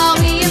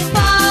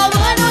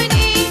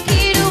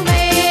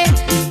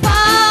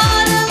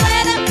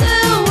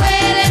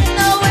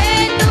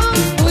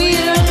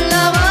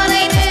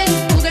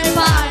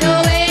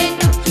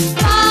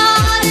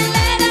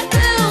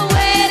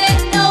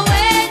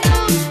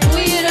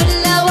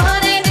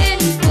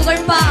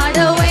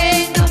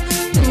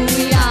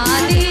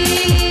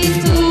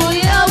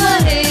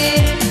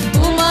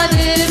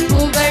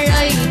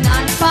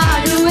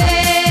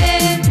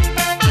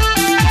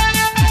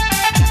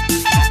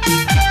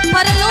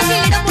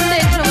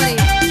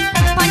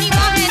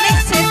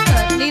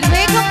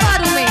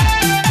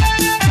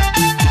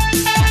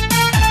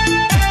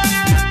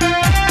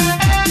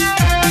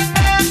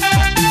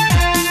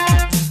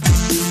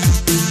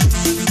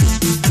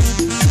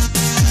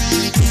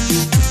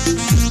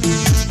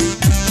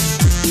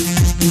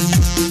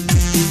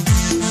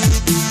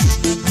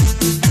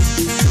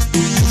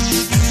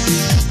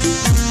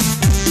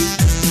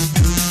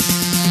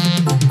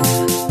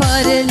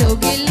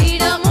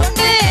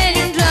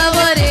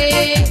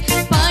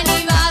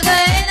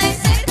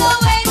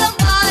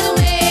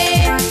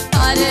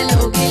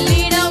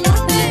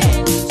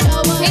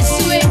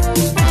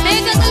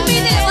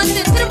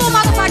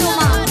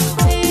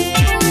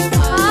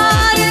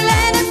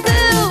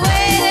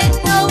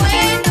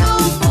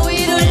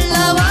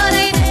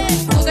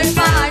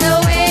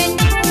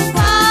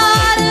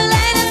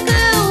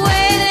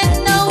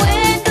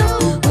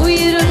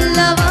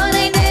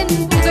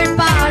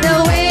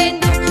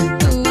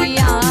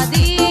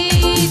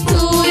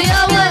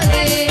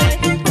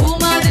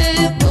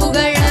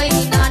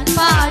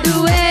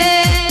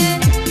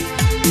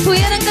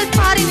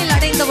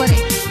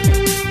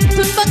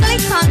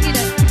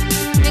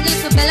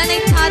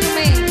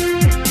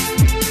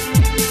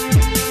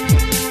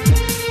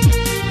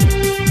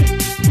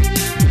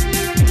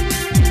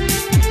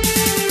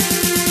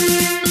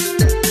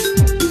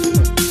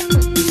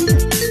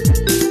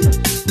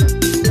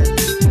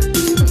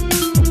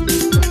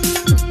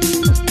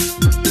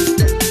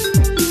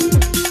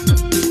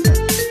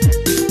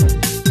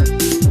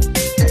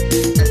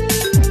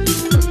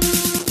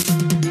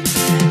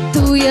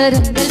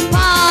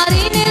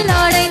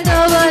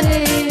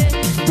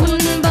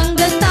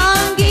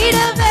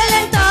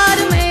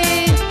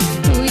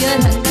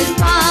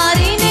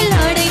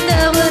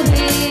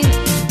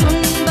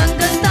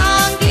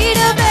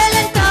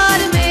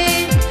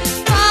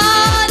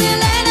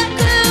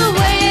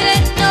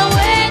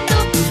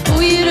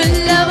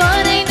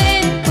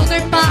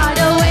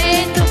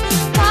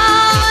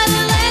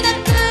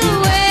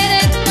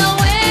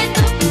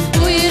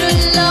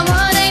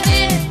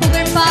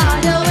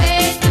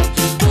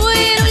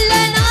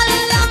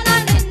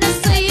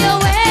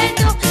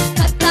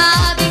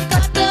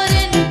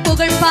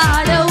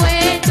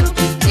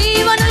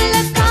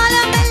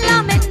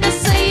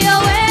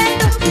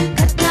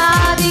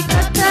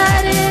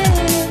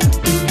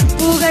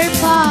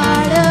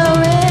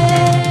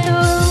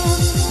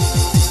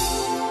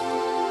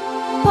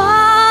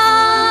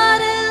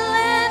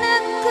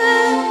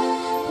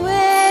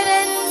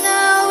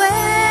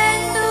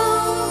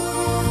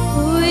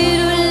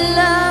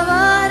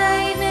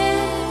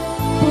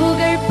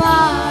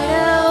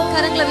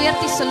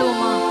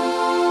 சொல்லுவோமா?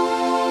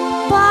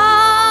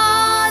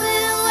 பாரு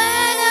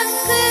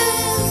எனக்கு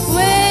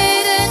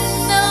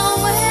வேறென்ன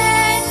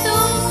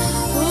வேண்டும்,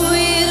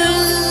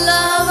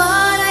 உயிருள்ளவரை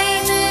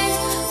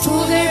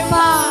புகழ்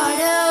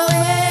பாட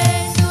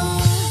வேண்டும்.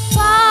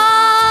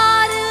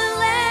 பாரு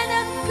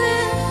எனக்கு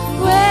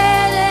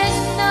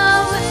வேறென்ன,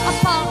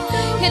 அப்பா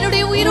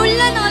என்னுடைய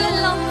உயிருள்ள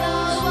நாளெல்லாம்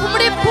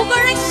உம்முடைய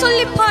புகழை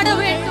சொல்லி பாட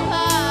வேண்டும்.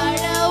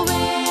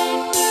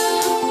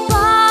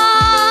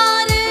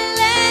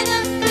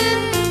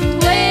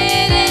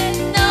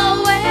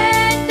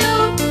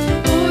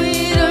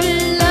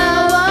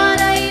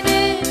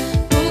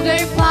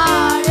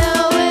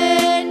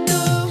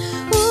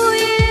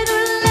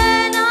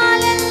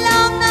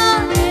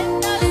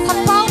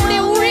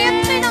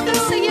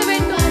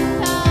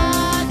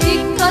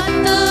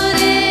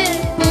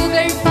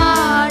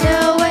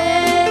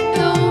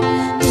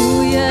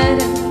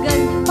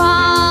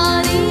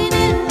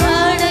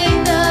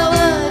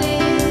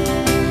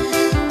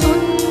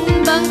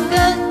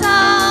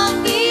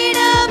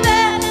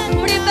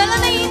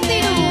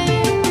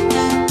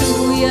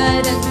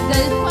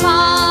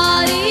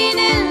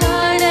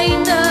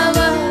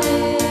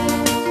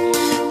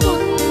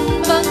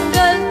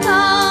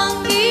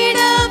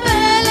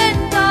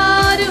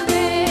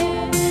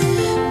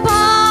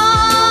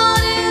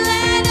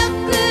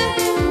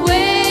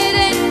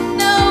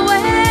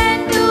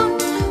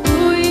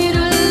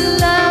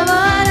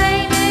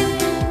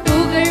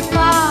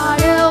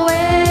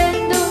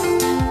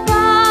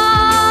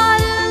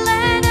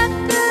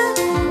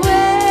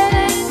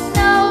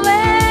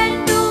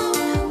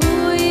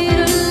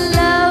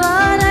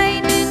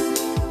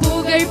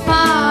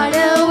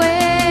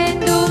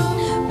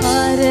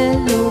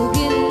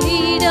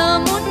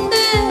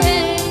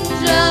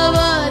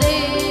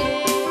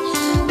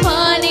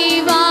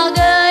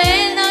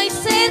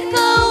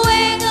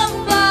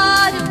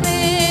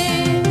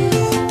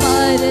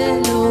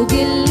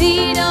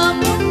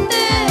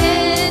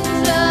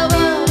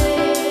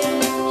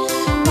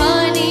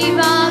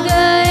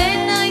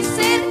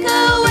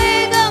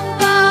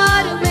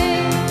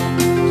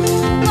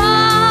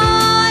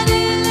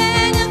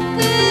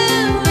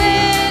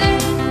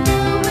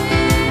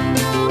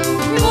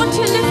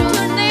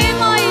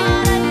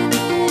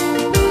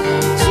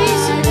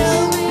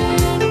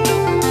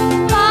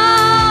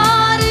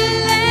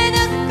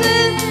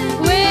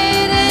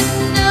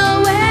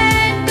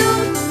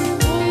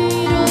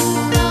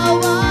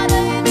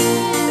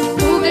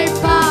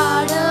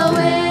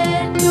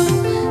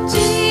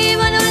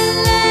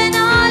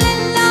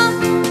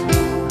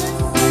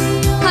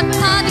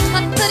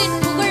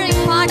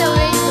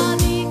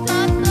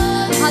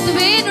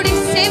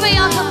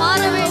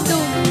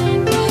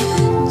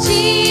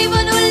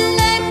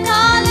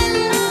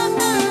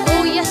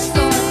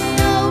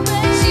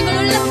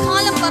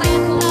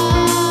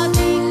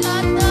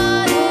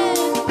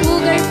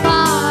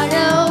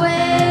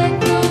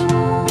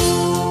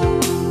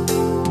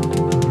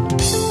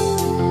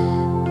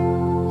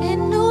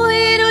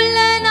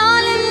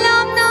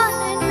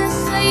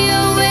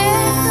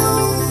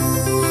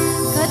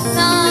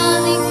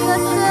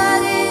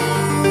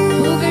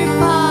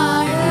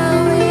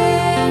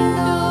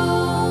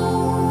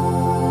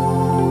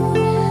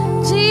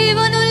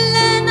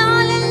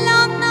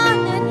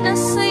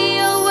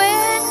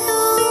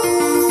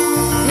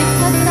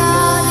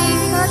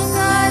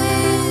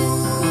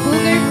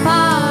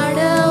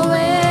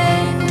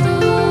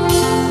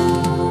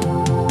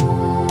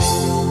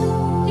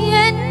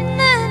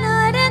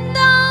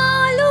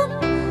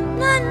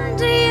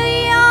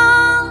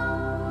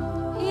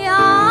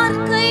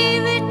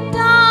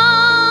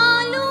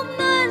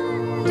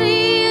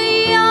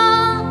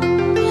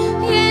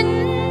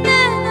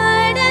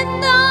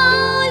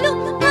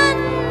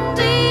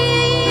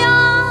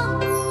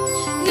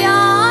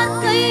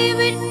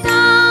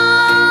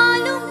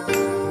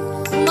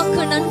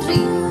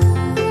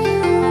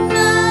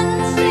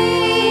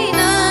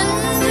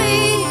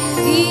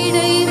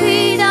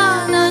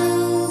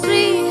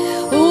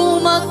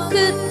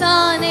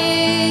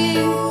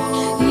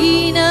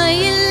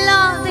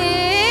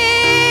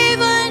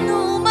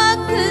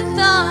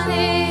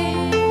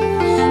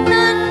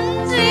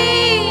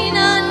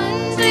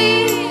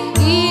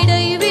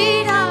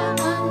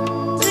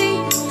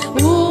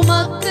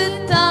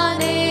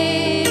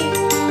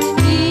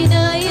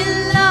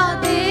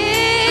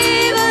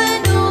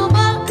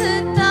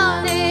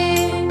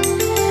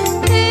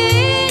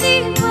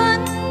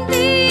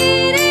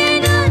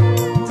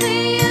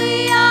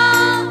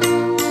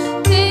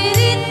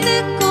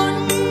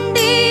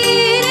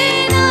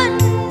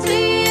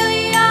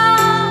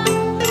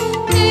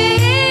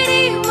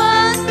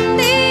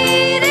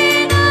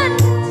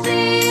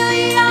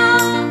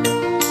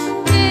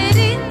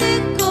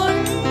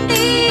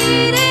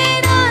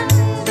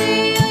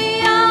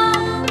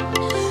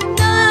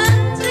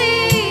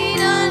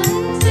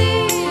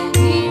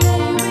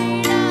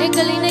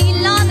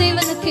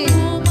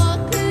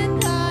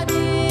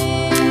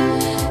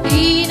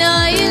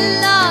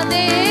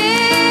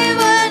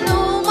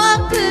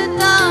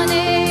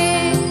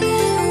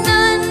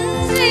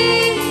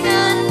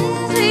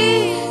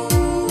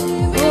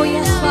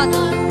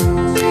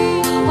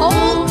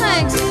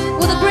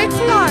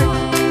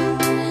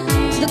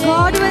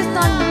 God who has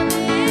done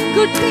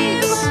good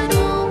things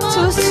to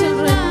his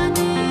children.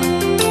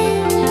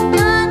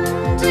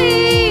 நன்றி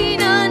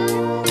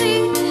நன்றி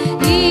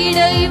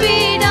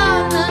இடைவிடா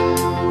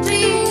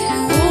நன்றி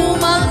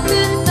உமக்கு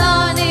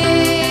தானே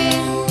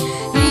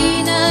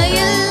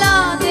இணையில்லா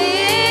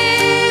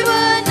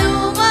தேவன்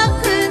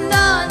உமக்கு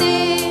தானே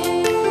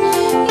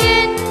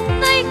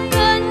என்னை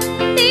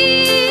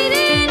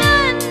கண்டீரே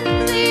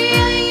நன்றி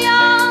ஐயா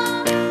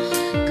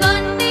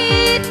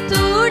கண்ணீர்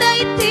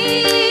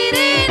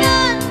துடைத்தீரே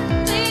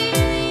நன்றி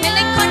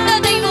என்னை கண்ட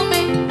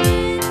தெய்வமே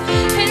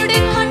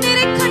என்னுடைய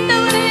கண்ணீரை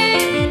கண்டவரே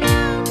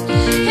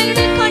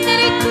என்னுடைய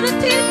கண்ணீரை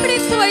துருத்தியில்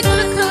பிடித்து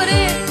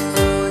வைத்திருக்கிறவரே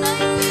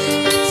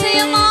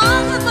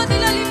நிச்சயமாக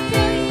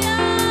பதிலளிப்பீர்.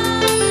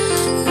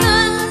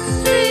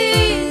 நன்றி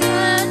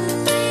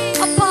நன்றி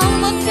அப்பா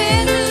உமக்கே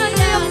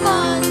நன்றி அப்பா.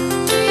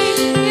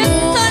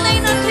 எத்தனை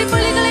நன்றி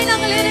பலிகளை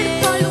நாங்கள்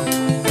ஏறெடுத்தாலும்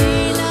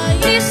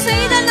நீ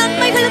செய்த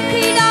நன்மைகளுக்கு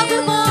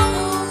ஈடாகுமா?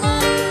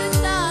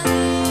 நன்றி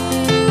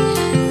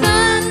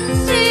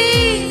நன்றி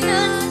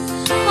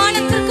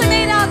வானத்திற்கு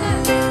நேராக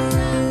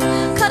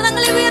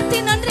கரங்களை உயர்த்தி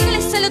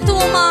நன்றிகளை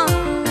செலுத்துவோமா?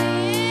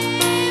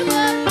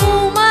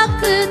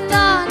 உமக்கு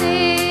தானே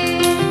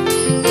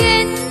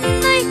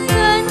என்னை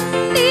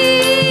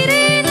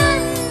கண்டீரே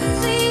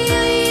நன்றி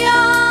ஐயா.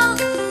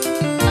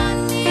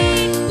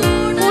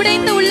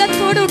 உடைந்த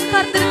உள்ளத்தோடு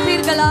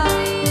உட்கார்ந்திருக்கிறீர்களா?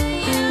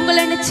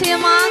 உங்களை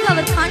நிச்சயமாக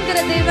அவர் காண்கிற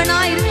தேவனா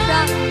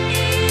இருக்கிறார்.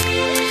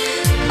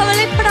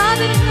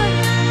 கவலைப்படாதீர்கள்.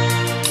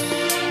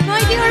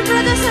 My dear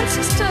brothers and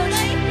sisters,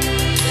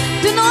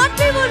 do not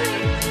be worried,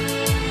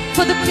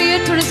 for the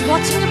Creator is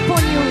watching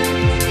upon you.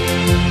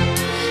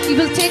 He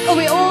will take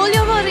away all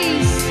your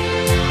worries.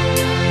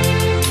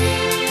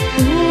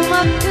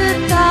 உமக்கு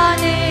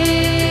தானே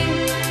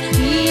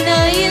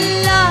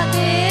இணையில்லா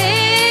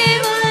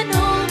தேவன்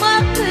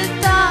உமக்கு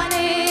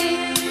தானே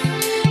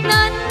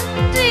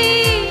நன்றி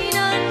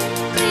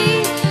நன்றி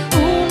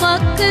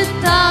உமக்கு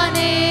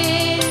தானே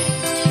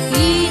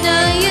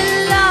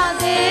இணையில்லா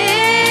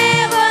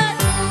தேவன்.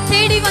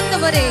 தேடி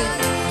வந்தவரே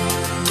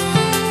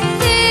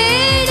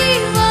தேடி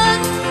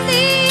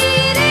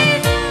வந்தீரே.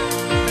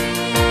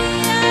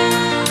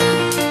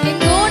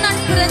 எங்கோ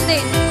நான்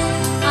பிறந்தேன்,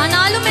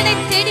 ஆனாலும் என்னை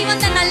தேடி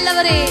வந்த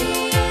நல்லவரே,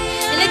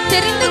 என்னை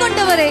தெரிந்து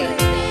கொண்டவரே,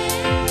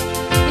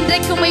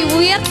 இன்றைக்கு உம்மை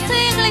உயர்த்த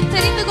எங்களை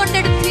தெரிந்து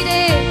கொண்டெடுத்தீரே.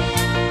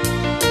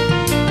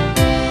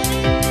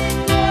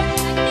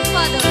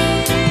 Father,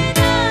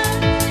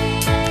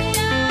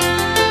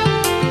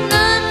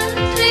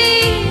 நன்றி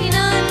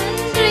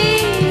நன்றி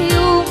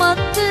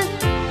உமக்கு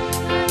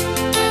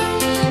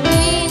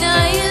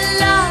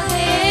இணையில்லா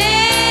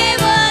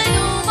தேவன்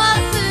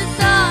உமக்கு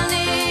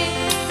தானே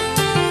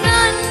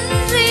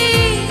நன்றி.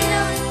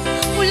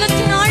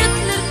 உள்ளத்தின்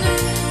ஆழத்திலிருந்து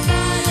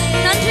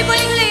நன்றி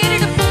பலிகளை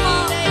ஏறெடுப்போமா?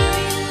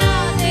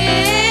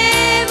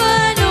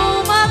 தேவன்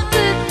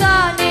உமக்கு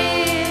தானே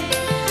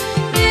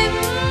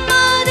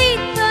நிம்மதி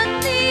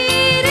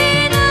தந்தீரே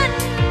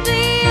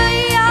நன்றி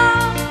ஐயா.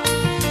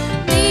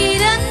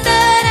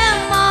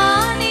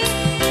 நிரந்தரமானி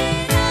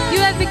You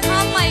have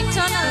become my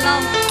eternal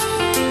love.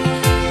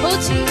 Oh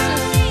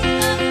Jesus.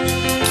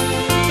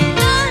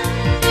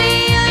 நன்றி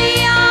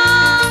ஐயா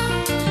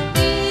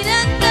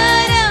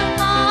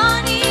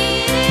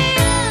நிரந்தரமானீரே.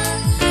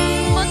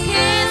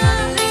 உமக்கே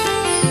நன்றி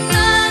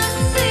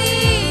நன்றி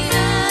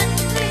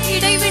நன்றி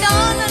இடைவிடா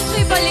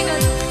நன்றி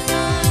பலிகள்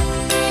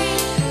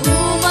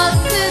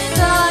உமக்கு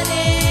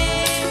தானே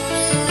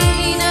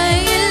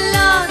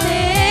இணையில்லா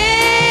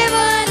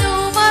தேவன்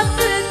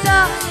உமக்கு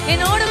தான்.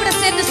 என்னோடு கூட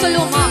சேர்ந்து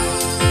சொல்லுவோமா?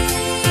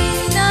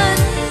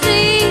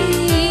 நன்றி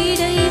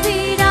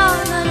இடைவிடா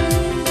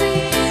நன்றி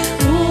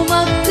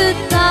உமக்கு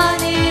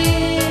தானே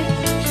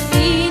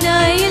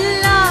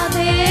இணையில்லா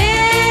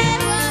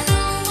தேவன்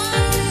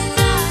உமக்கு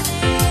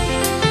தானே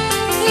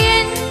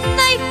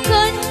என்னை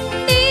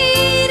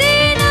கண்டீரே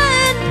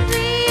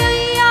நன்றி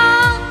ஐயா.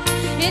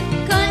 என்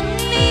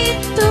கண்ணீர்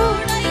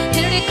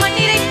என்னுடைய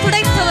கண்ணீரை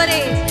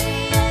துடைத்தவரே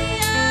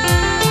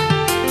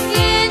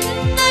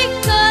என்னை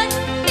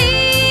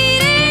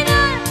கண்டீரே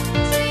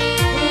நன்றி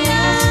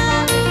ஐயா.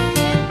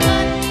 என்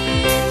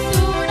கண்ணீர்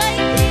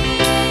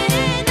துடைத்தீரே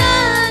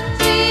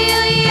நன்றி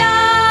ஐயா.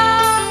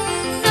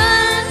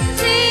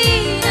 நன்றி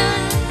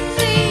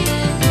நன்றி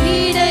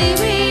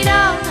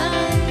இடைவிடா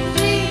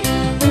நன்றி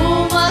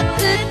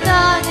உமக்கு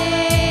தானே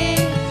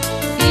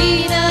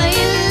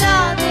இணையில்லா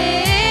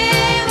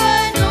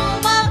தேவன்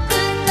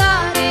உமக்கு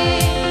தானே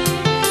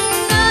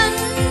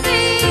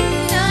நன்றி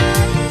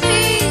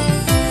நன்றி.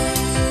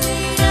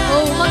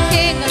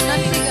 உமக்கே எங்கள்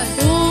நன்றிகள்.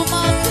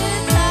 உமக்கு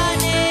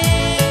தானே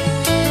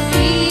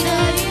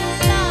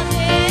இணையில்லா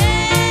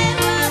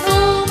தேவன்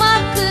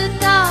உமக்கு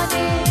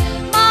தானே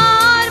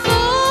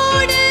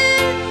மார்போடு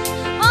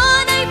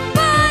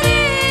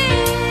அணைப்பாரே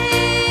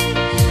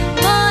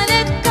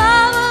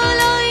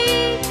மனக்கவலை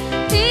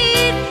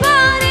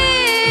தீர்ப்பாரே.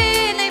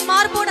 என்னை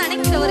மார்போடு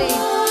அணைக்கிறவரே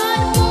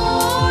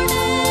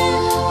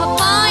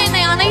அப்பா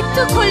என்னை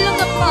அணைத்துக்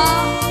கொள்ளுங்கப்பா.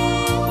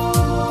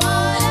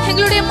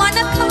 எங்களுடைய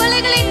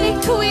மனக்கவலைகளை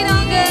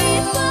நீக்குவீராக.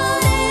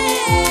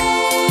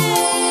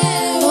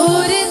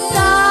 ஒரு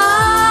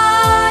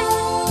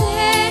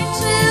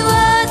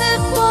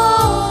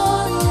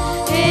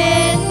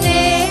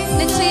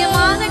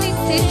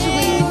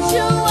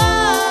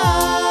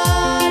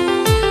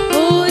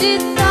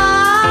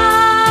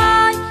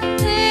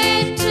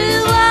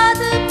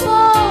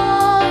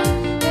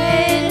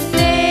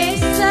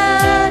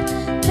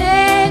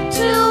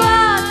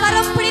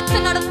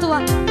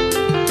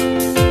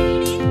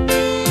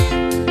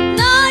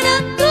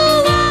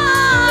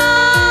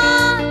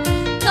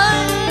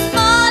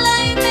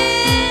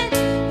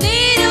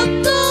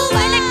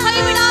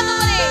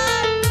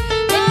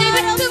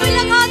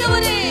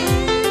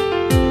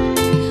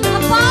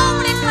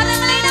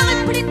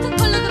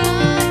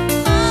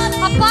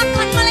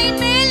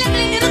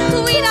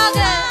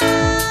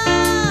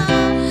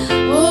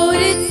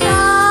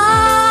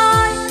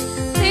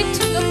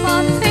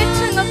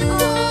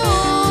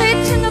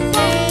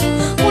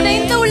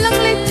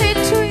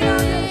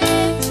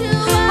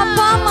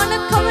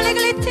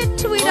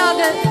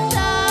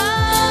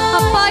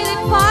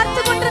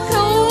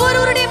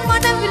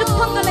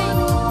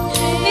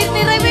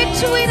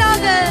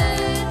தேற்றுவீராக.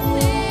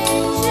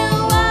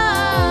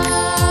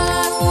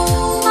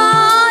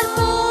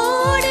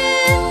 மார்போடு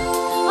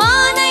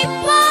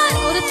ஆனைப்பார்,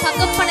 ஒரு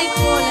தகப்பனை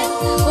போல,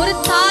 ஒரு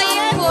தாயை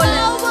போல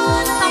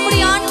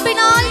தம்முடைய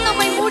அன்பினால்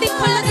நம்மை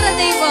மூடிக்கொள்ளுகிற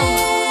தெய்வம்.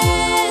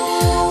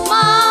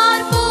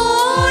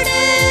 மார்போடு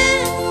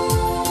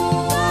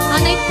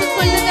அணைத்துக்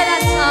கொள்ளுகிற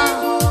ராஜா.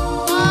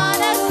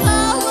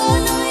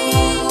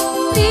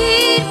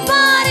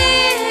 தீர்ப்பாரே,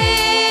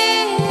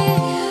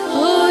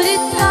 ஒரு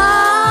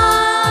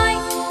தாய்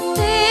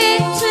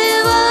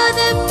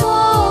தேற்றுவது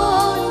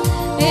போல்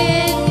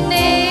என்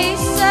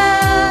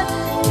நேசர்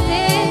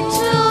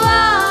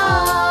தேற்றுவார்.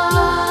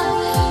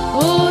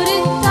 ஒரு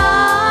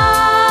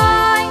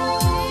தாய்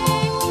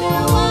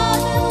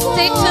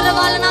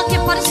தேற்றுறவாளனாகிய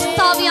பரிசுத்த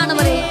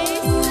ஆவியானவரே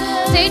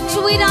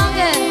தேற்றுவீராக.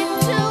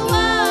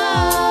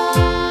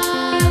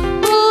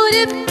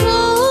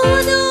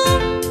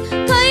 ஒருபோதும்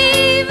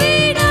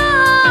கைவிடார்,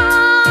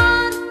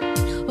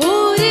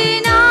 ஒரு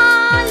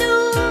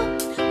நாளும்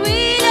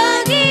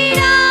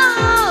விலகிடார்.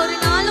 ஒரு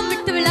நாளும்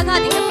விட்டு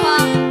விலகாதீங்கப்பா.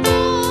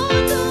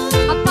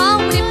 அப்பா,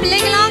 உங்களுடைய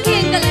பிள்ளைகளாகிய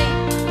எங்களை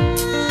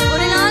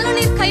ஒரு நாளும்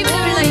நீர்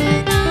கைவிடவில்லை,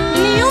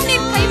 இனியும்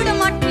நீர் கைவிட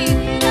மாட்டீர்.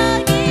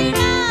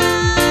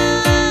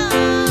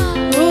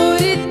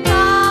 ஒரு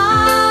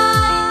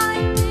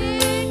தாய்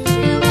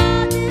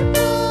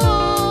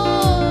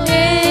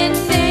என்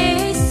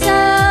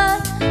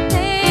நேசர்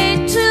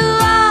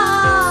தேற்றுவார்.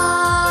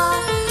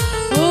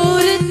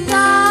 ஒரு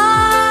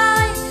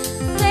தாய்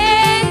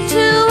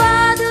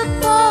தேற்றுவது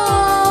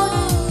போல்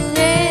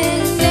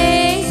என்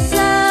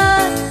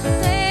நேசர்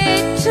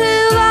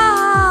தேற்றுவார்.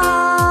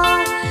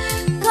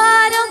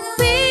 கரம்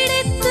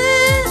பிடித்து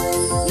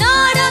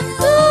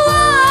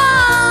நடத்துவார்,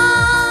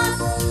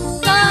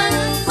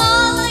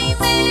 கண்மாலை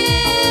மேல்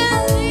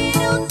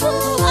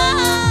நிறுத்துவார்.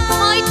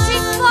 Mighty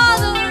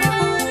Father,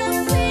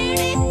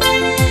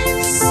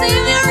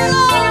 Savior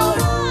Lord,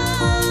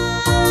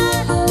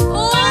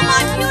 oh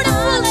my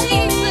beautiful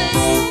Jesus.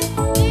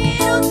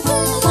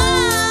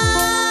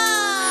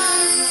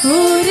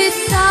 ஒரு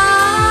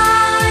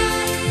தாய்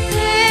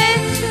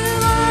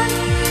தேற்றுவார்.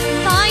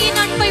 தாயின்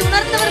அன்பை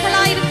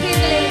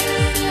உணர்ந்தவர்களாயிருக்கிறீர்களே,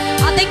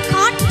 அதை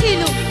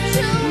காட்டிலும்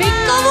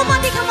மிகவும்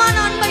அதிகமான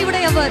அன்பை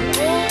உடையவர்.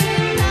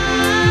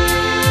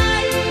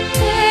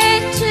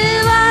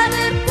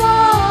 தேற்றுவது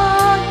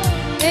போல்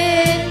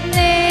என்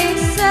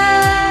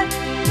நேசர்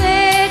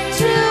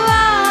தேற்றுவார்.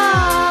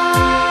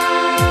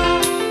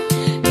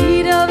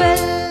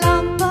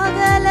 இரவெல்லாம்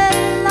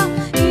பகலெல்லாம்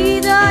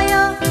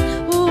இதயம்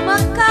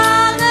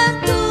உமக்காக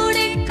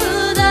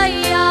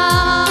துடிக்குதையா.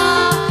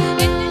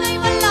 என்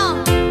நினைவெல்லாம்,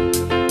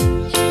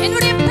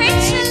 என்னுடைய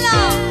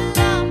பேச்செல்லாம்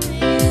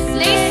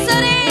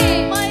நேசரே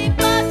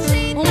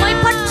உம்மை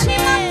பற்றி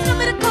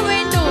மாத்திரம் இருக்க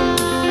வேண்டும்.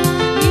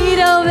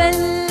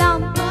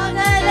 இரவெல்லாம்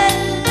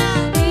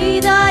பகலெல்லாம்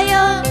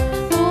இதயம்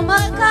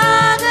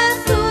உமக்காக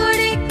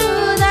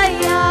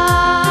துடிக்குதையா.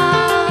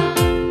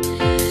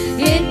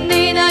 என்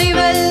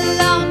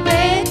நினைவெல்லாம்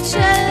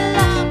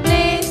பேச்செல்லாம்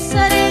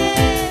நேசரே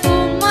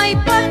உம்மை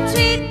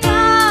பற்றி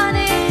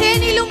தானே.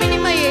 தேனிலும்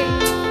இனிமையே,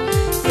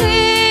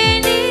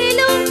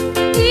 தேனிலும்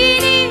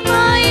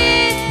இனிமையே,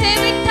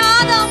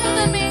 தேவிட்டாத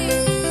அமுதமே.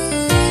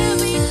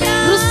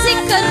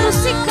 ருசிக்க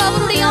ருசிக்க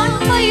அவருடைய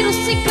அன்பை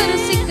ருசிக்க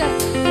ருசிக்க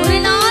ஒரு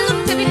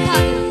நாளும்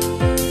தெவிக்காது.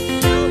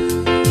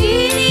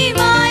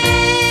 இனிமையே,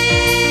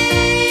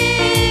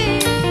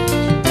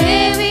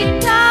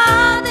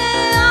 தேவிட்டாத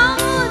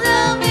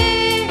அமுதமே.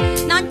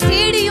 நான்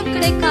தேடியும்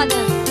கிடைக்காத,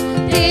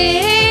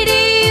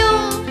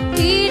 தேடியும்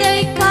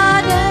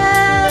கிடைக்காத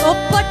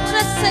ஒப்பற்ற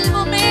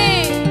செல்வமே,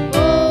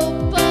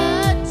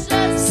 ஒப்பற்ற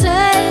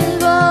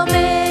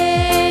செல்வமே.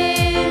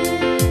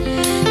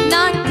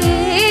 நான்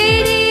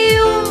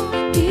தேடியும்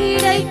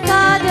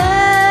கிடைக்காத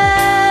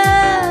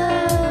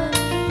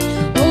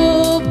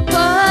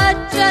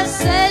ஒப்பற்ற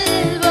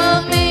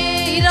செல்வமே.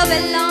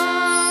 இரவெல்லாம்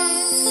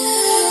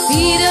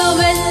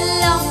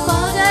இரவெல்லாம்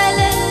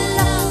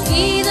பகலெல்லாம்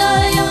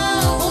இதயம்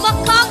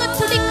உமக்காக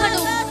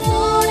துடிக்கணும்.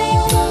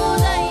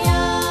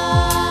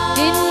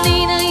 என்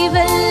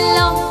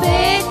நினைவெல்லாம்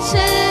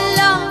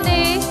பேச்செல்லாம்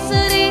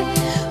நேசரே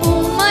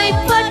உம்மை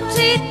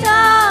பற்றி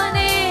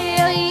தானே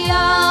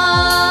ஐயா.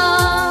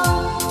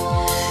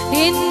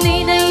 என்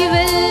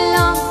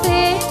நினைவெல்லாம்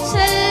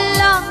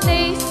பேச்செல்லாம்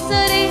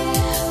நேசரே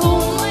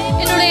உம்மை.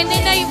 என்னுடைய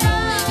நினைவு,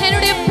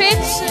 என்னுடைய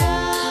பேச்சு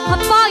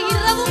அப்பா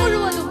இரவு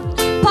முழுவதும்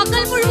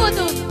பகல்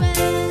முழுவதும்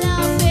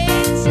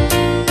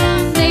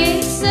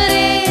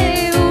நேசரே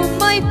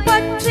உம்மை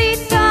பற்றி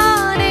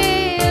தானே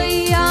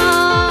ஐயா.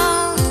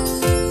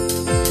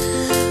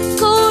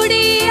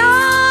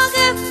 கொடியாக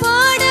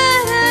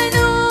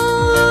படரணும்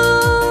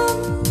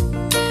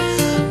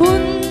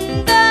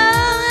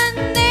உந்தன்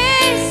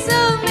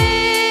நேசமே.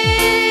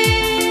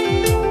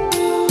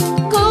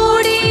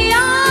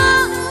 கொடியா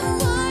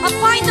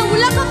அப்பா, இந்த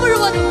உலகம்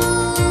முழுவதும்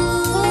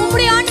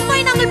உம்முடைய அன்பை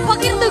நாங்கள்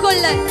பகிர்ந்து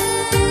கொள்ள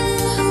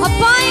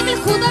அப்பா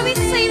எங்களுக்கு உதவி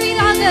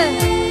செய்வீராக.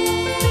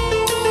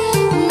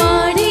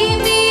 மடி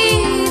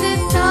மீது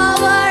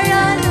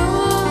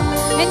தவழணும்.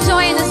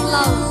 Enjoy in His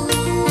love.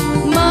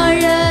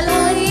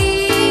 மழலை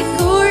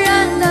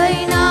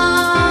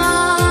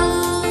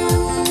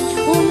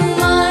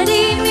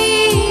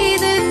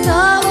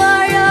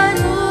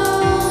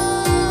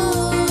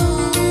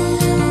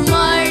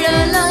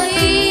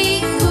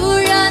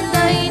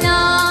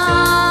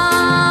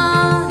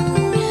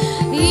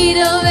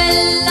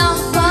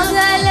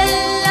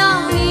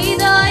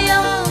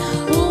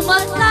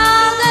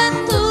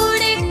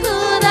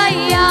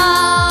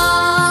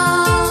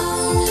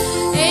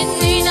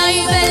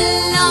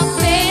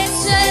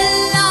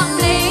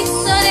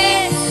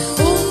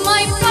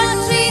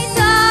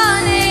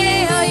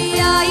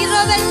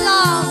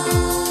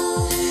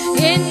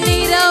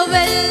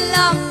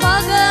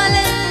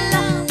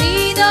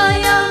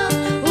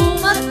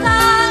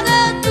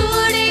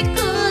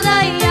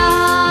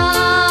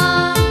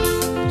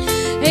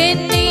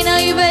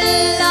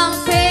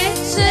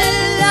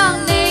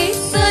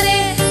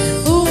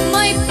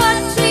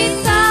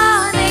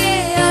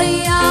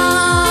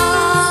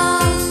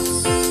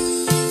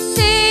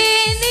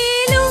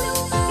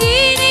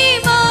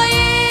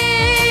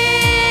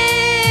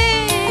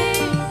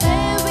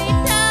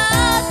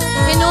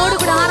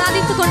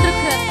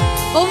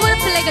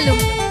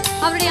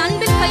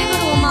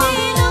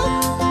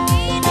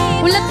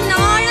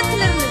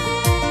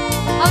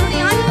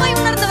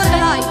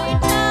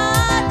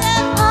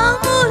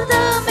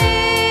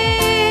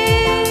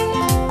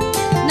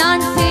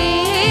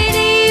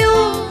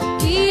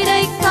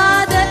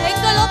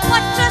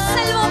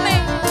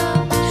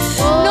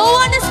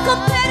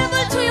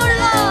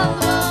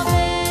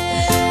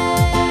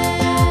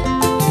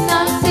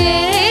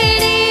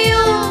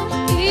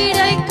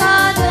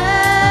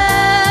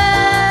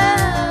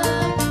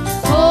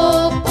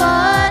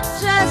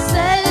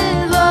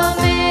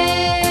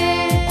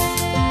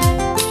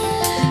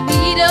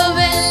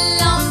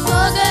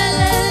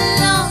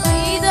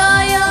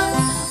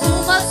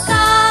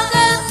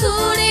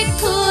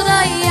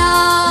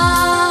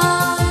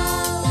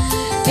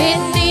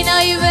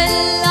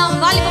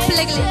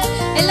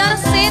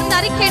எல்லாரும் சேர்ந்து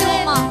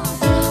அறிக்கையிடுவோமா?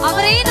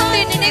 அவரே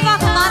நம்முடைய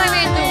நினைவாக மாற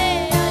வேண்டும்.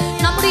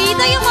 நம்முடைய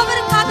இதயம்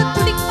அவருக்காக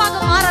துடிப்பாக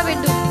மாற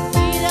வேண்டும்.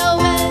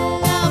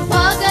 இரவெல்லாம்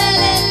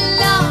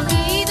பகலெல்லாம்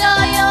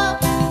இதயம்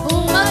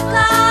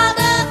உமக்காக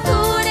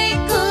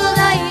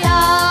துடிக்குதையா.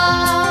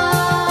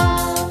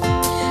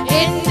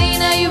 என்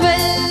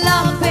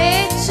நினைவெல்லாம்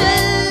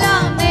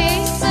பேச்செல்லாம்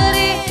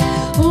நேசரே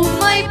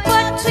உம்மை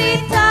பற்றி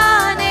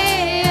தானே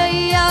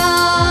ஐயா.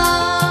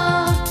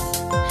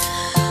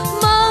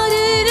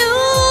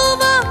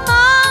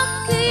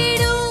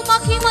 மறுரூபமாக்கிடும்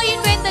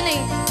மகிமையின் வேந்தனே,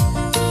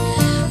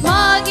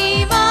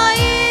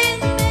 மகிமையின்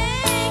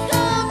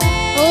மேகமே.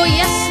 ஓ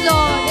எஸ்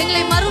லார்ட்,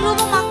 எங்களை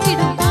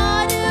மறுரூபமாக்கிடும்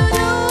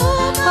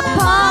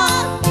அப்பா.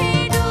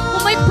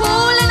 உம்மை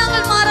போல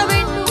நாங்கள் மாற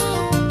வேண்டும்.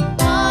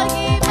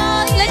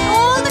 Let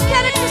all the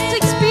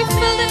characteristics be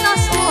filled in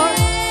us, Lord.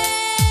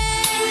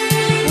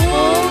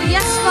 Oh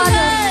yes,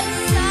 Father.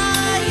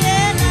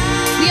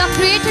 We are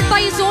created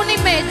by His own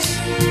image.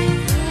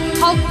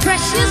 How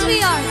precious we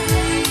are.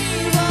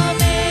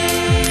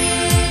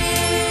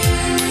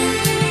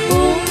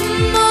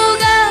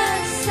 உம்முக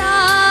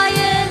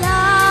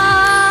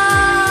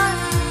சாயலாய்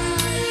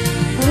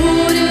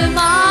ஒரு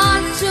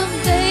மாற்றும்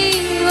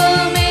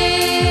தெய்வமே.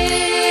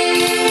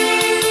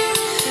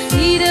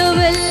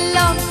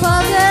 இரவெல்லாம்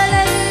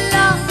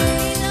பகலெல்லாம்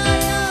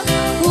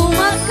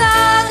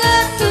உமக்காக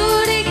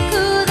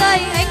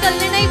துடிக்குதாய். எங்கள்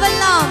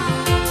நினைவெல்லாம்,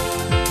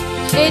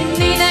 என்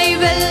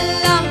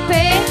நினைவெல்லாம்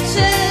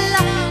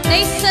பேச்செல்லாம்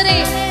நேசரே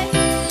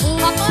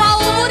அப்பா.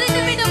 ஒவ்வொரு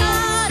நிமிடமும்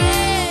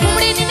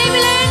உம்முடைய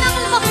நினைவிலே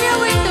நாங்கள் மகிழ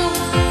வேண்டும்.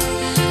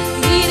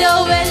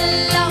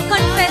 இரவெல்லாம்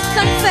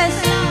confess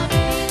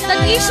that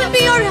He should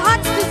be your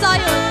heart's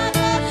desire,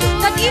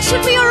 that He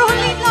should be your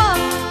only love.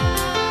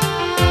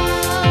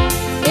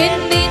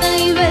 என்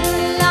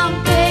நினைவெல்லாம்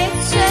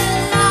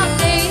பேச்செல்லாம்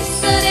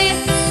நேசரே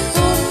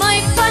உம்மை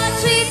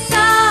பற்றி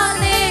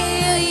தானே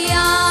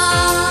ஐயா.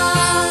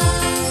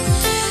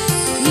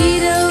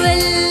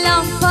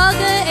 இரவெல்லாம்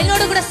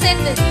என்னோடு கூட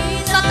சேர்ந்து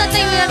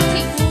சத்தத்தை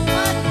உயர்த்தி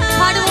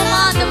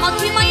பாடுவோமா? அந்த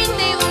மகிமையின்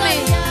தெய்வமே,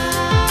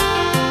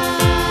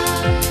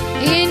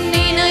 என்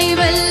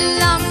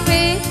நினைவெல்லாம்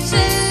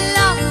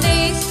பேச்செல்லாம்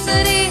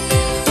நேசரே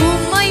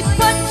உம்மை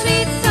பற்றி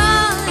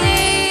தானே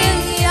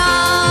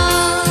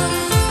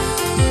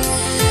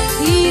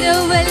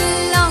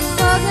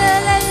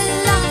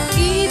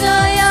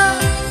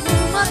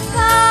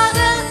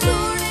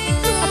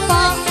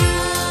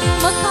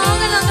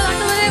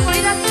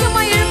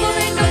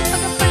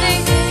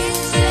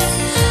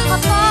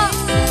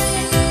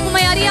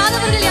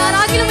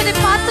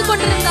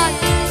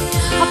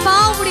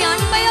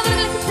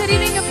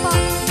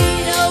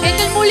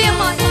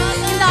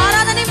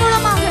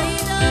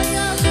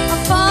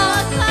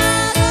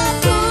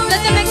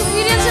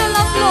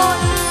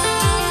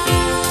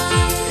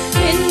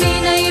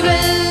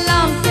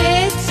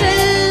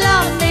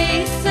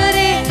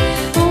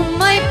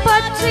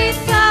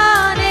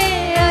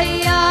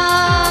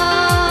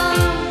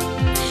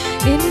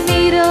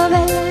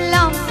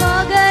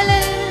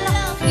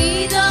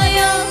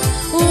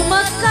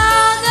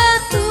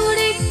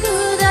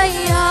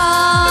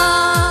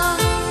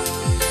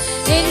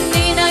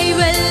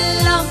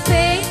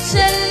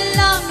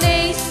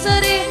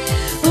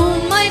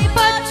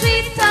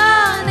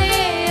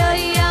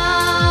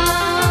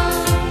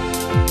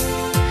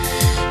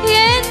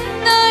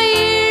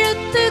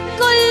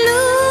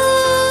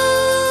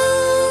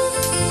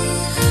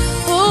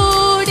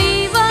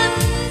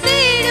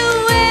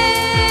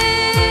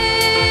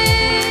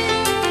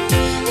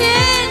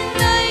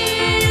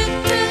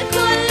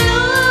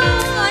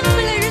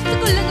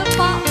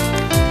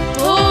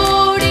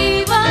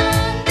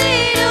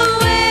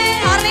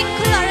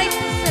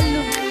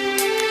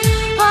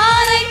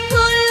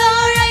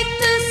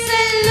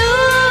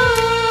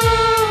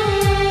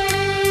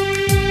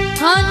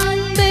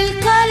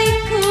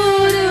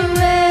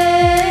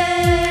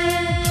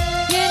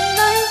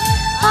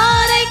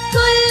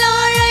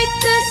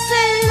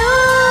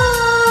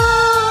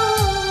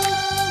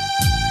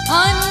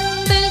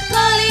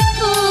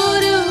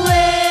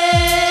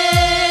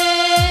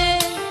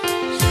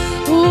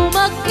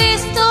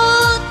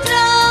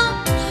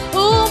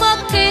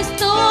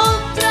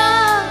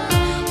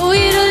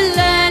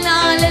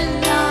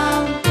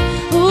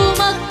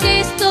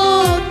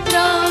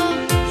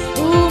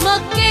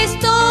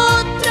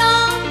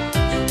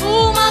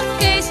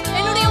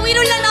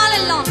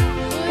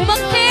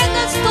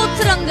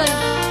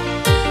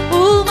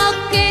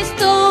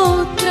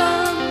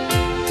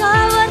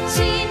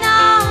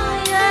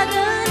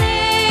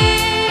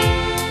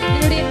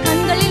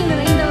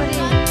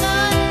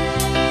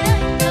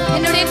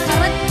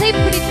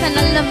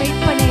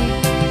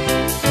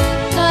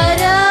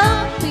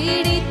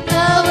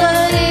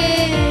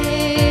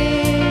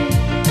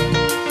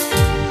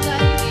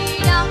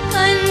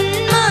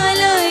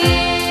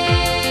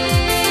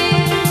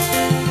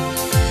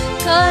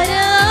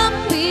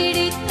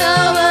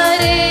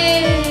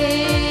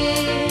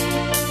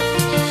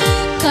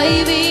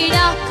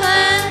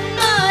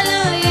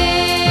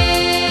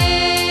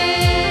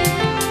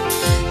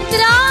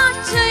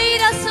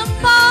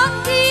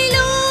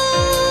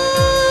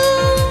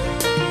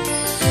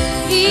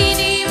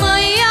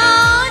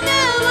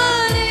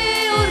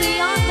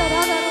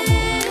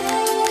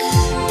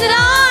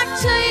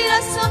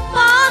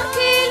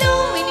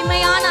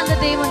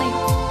தேவனை.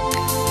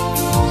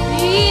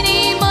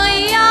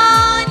 இனிமையானவரே,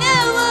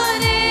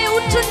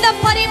 ஊற்றுண்ட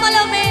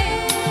பரிமளமே,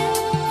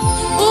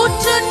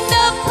 ஊற்றுண்ட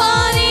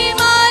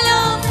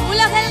பரிமளம்,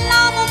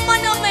 உலகெல்லாம்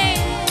உம்மனமே,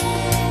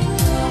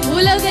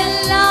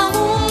 உலகெல்லாம்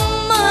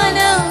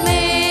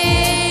உம்மனமே,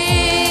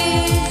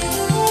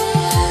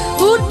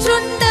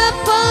 ஊற்றுண்ட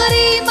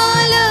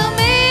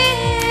பரிமளமே,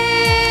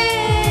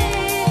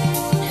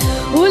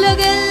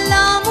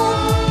 உலகெல்லாம்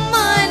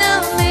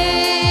உம்மனமே.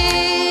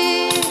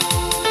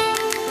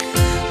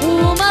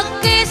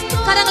 உமக்கே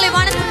கரங்களை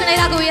வானத்திற்கு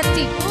நேராக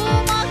உயர்த்தி,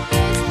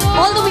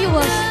 all the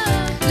viewers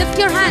lift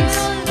your hands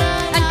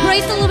and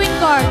praise the living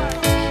God.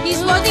 He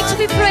is worthy to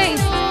be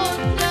praised.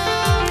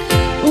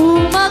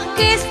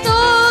 உமக்கே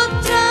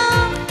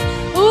ஸ்தோத்திரம்,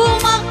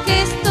 உமக்கே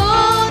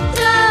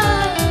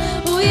ஸ்தோத்திரம்,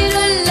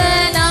 உயிருள்ள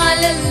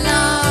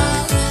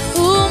நாளெல்லாம்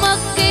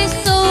உமக்கே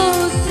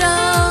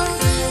ஸ்தோத்திரம்.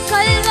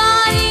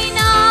 கல்வாரி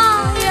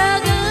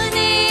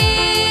நாயகனே,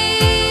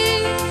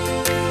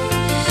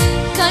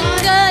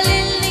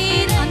 கண்களில்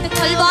நீர், அந்த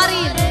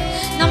கல்வாரியில்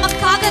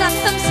நமக்காக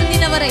ரத்தம்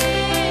சிந்தினவரை,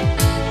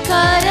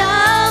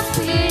 கரம்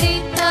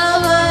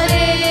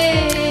பிடித்தவரே,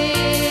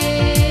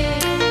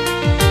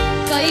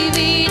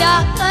 கைவிடா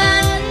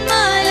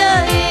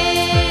கண்மலையே,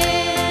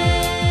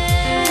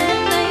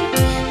 என்னை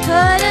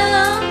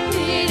கரம்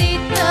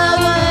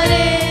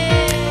பிடித்தவரே,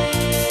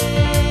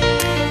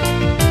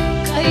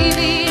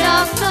 கைவிடா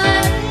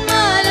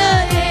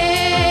கண்மலையே,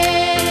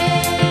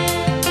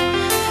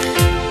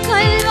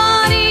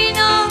 கல்வாரி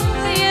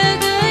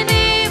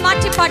நாயகனே.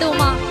 மாற்றி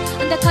பாடுவோமா?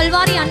 அந்த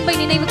கல்வாரி அன்பை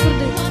நினைவு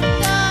கூர்ந்து,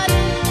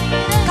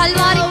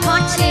 கல்வாரி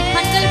காட்சியை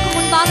கண்களுக்கு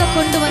முன்பாக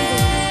கொண்டு வந்து,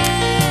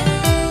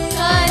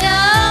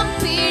 கரம்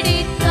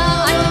பிடித்த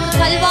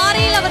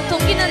கல்வாரியில் அவர்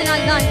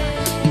தொங்கினதினால்தான்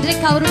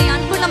இன்றைக்கு அவருடைய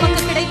அன்பு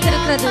நமக்கு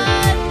கிடைத்திருக்கிறது.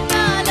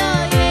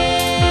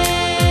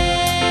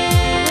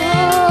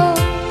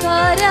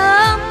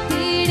 கரம்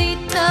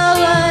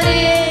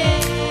பிடித்தவரே,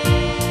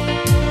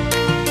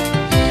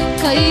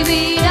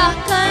 கைவிடா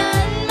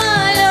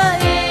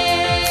கண்மலையே,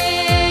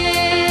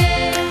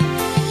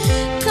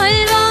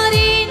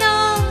 கல்வாரி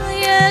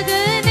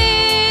நாயகனே,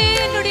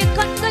 என்னுடைய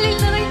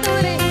கண்களில்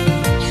நிறைந்தவரே,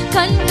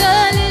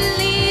 கண்களில்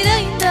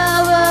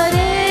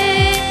நிறைந்தவரே,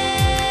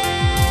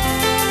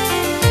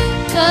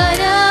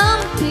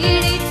 கரம்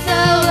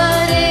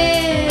பிடித்தவரே,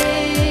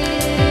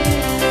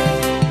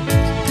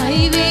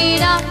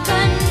 கைவிடா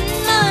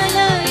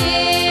கண்மலையே,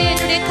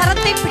 என்னுடைய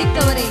கரத்தை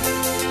பிடித்தவரே,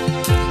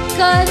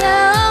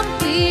 கரம்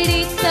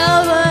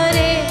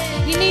பிடித்தவரே.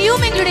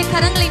 இனியும் எங்களுடைய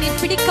கரங்களை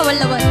நீர் பிடிக்க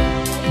வல்லவர்.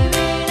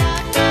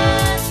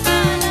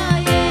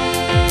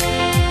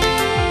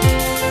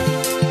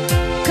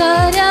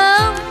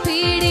 கரம்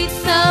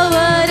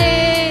பிடித்தவரே,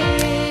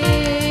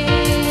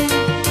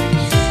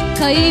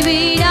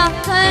 கைவிடா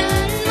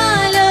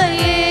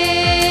கண்மலையே,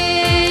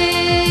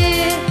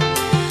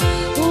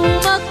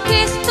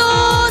 உமக்கே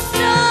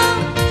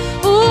ஸ்தோத்திரம்,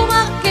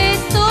 உமக்கே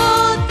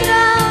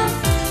ஸ்தோத்திரம்,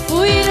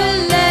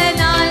 உயிருள்ள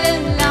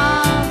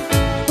நாளெல்லாம்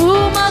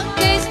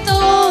உமக்கே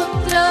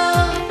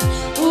ஸ்தோத்திரம்,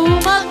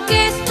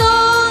 உமக்கே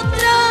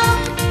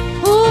ஸ்தோத்திரம்,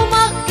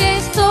 உமக்கே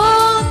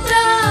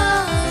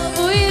ஸ்தோத்திரம்,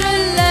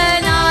 உயிருள்ள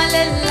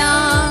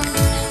நாளெல்லாம்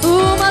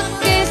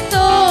உமக்கே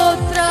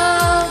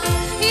ஸ்தோத்திரம்.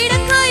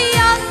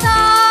 இடக்கையால்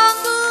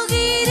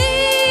தாங்குகிறீர்,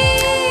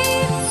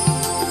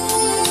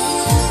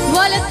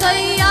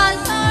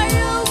 வலக்கையால்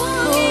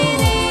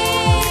தழுவுகிறீர்.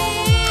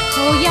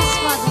 Oh yes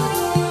Father,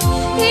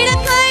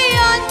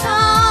 இடக்கையால்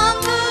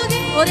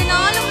தாங்குகிறீர். ஒரு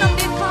நாளும்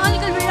நம்முடைய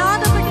கால்கள்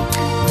விழாதபடி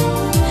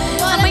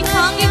நம்மை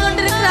தாங்கிக்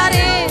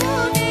கொண்டிருக்கிறாரே.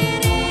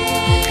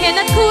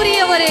 எனக்கு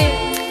உரியவரே,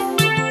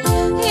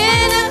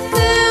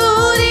 எனக்கு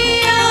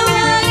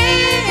உரியவரே,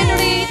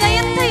 என்னுடைய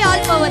இதயத்தை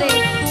ஆள்பவரே,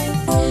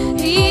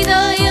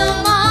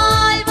 இதயம்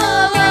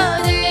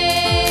ஆள்பவரே,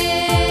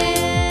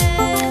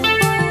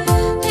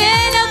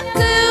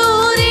 எனக்கு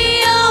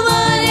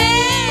உரியவரே,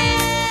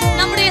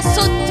 நம்முடைய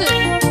சொத்து.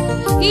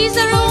 He is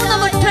our own,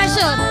 our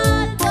treasure.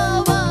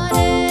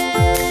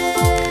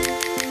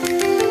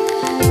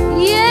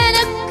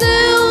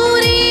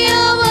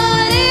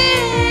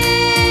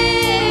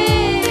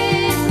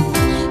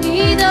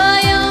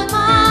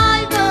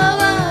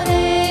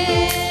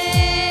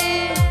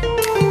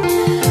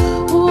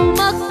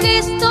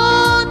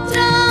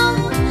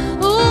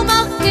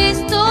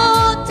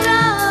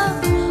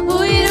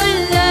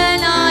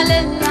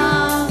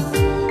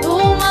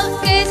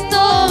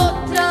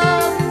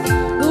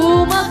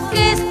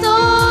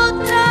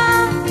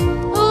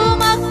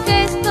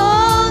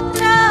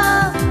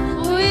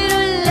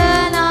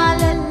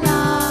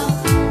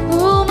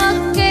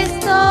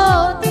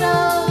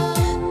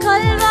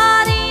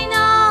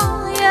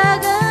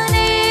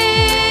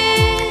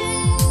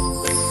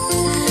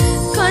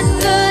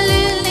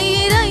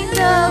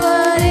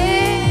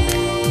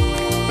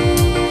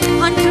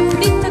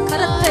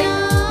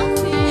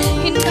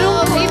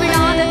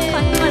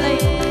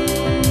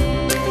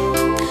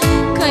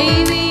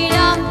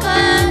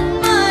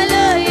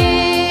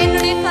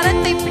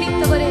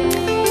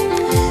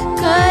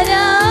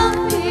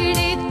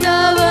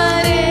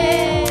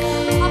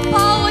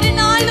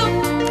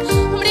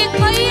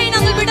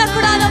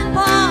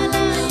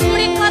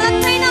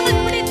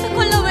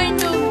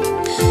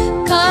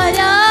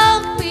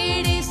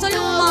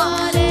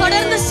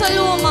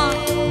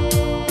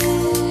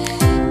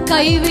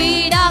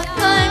 கைவிடா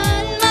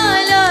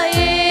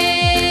கண்மலையே,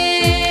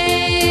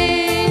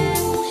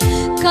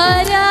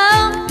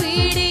 கரம்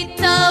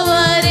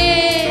பிடித்தவரே.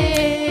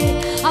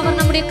 அவர்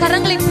நம்முடைய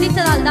கரங்களை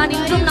பிடித்ததால் தான்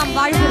இன்றும் நாம்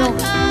வாழ்கிறோம்.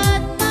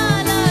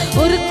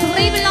 ஒரு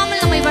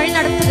குறைவில்லாமல் நம்மை வழி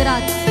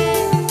நடத்துகிறார்.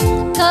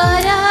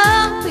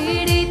 கரம்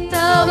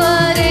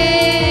பிடித்தவரே,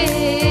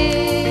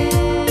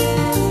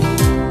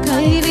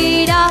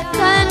 கைவிடா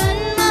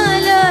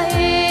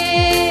கண்மலையே,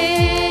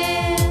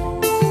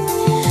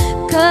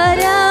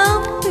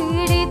 கரம்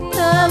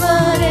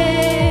பிடித்தவரே,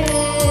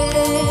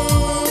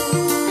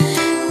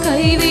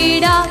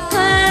 கைவிடா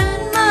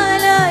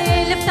கண்மலையே.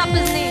 Lift up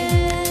his name.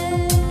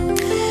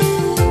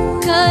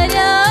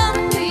 கரம்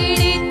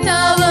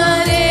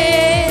பிடித்தவரே,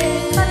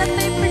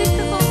 கரத்தை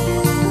பிடித்துக்கோ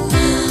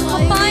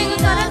அப்பா, எங்க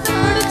கரத்தை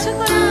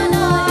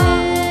பிடிச்சுக்கொள்ளா.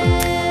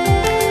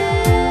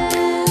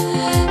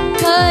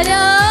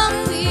 கரம்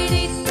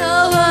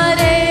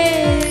பிடித்தவரே,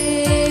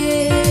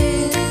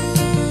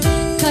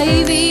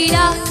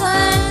 கைவிடா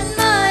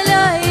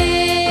கண்மலையே,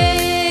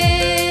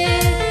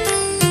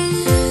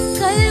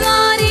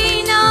 கல்வாரி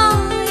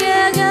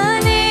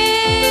நாயகனே,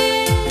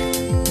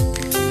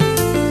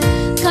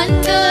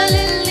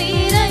 கண்களில்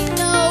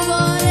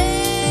நிறைந்தவரே.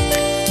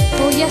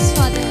 Oh yes,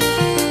 Father.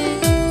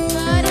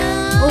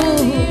 Oh,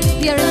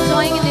 we are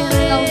enjoying in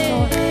His love,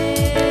 Lord.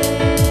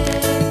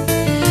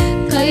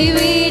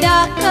 கைவிடா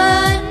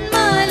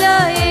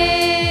கண்மலையே,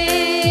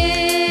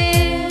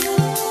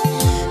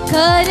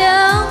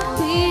 கரம்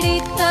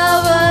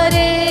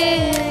பிடித்தவரே,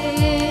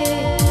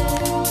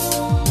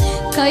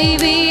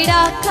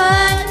 கைவிடா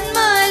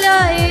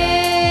கண்மலையே,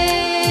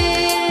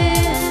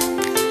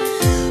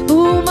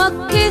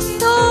 உமக்கே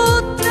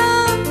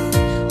ஸ்தோத்திரம்,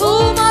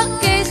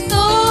 உமக்கே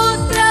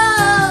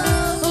ஸ்தோத்திரம்,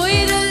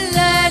 உயிருள்ள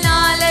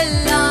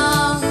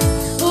நாளெல்லாம்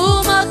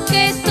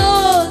உமக்கே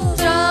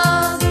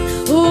ஸ்தோத்திரம்,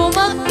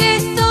 உமக்கே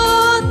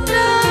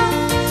ஸ்தோத்திரம்,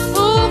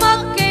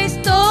 உமக்கே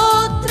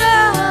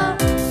ஸ்தோத்திரம்,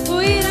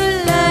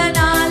 உயிருள்ள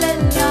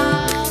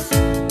நாளெல்லாம்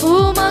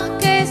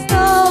உமக்கே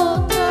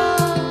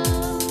ஸ்தோத்திரம்.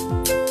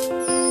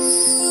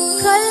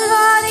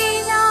 கல்வாரி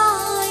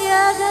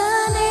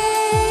நாயகனே,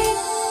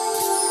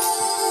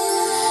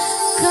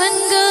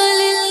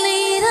 கண்களில்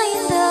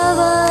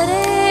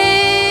நிறைந்தவரே,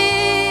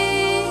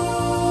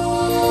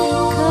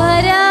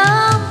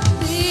 கரம்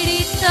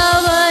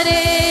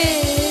பிடித்தவரே,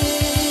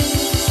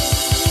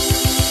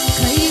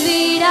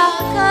 கைவிடா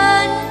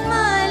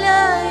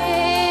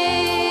கண்மலையே,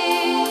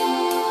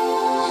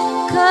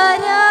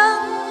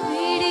 கரம்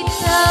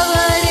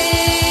பிடித்தவரே,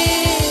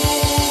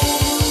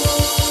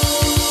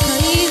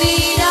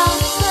 கைவிடா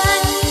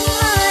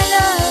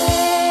கண்மலையே.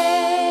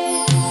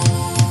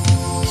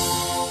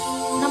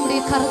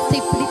 நம்முடைய கரத்தை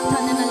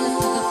பிடித்தான நல்ல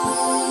தகப்பன்.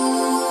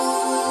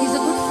 He's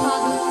a good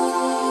father.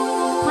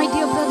 My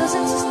dear brothers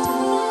and sisters,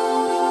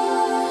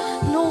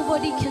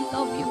 nobody can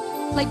love you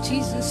like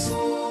Jesus.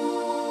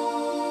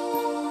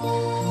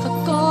 A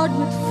God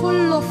with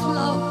full of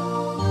love.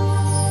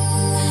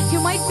 You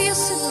might be a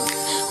sinner.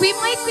 We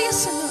might be a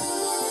sinner.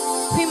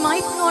 We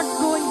might not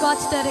go in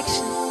God's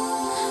direction,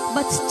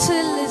 but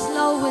still His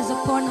love is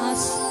upon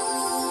us.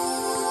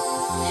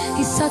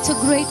 He's such a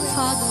great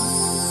father.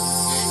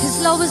 His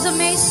love is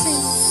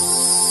amazing.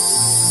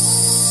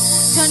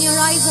 Turn your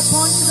eyes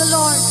upon to the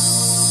Lord.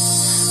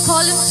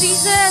 Call Him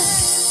Jesus.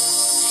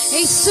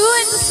 இயேசு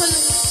என்று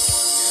சொல்லுங்க.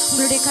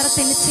 உங்களுடைய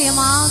கரத்தை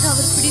நிச்சயமாக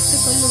அவர்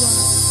பிடித்துக்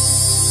கொள்ளுவார்.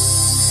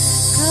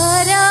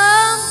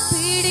 கரம்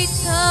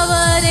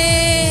பிடித்தவரே,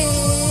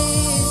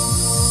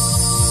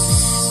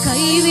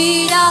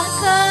 கைவிடா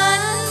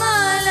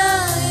கண்மலையே,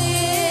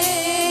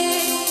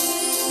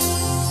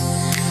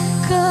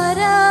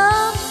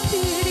 கரம்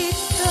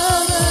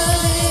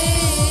பிடித்தவரே.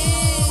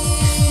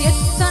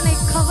 எத்தனை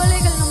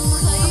கவலைகள்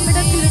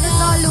நம்மிடத்தில்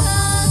இருந்தாலும்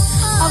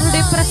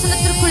அவருடைய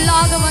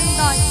பிரசன்னத்திற்குள்ளாக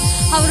வந்தால்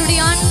அவருடைய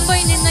அன்பை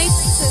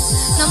நினைத்து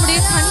நம்முடைய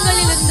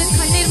கண்களிலிருந்து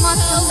கண்ணீர்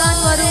மாத்திரம்தான்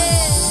வரும்.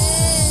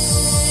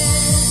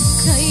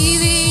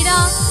 கைவிடா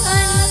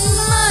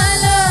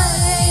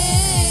கண்மலையே,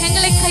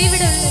 எங்களை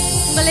கைவிடவில்லை,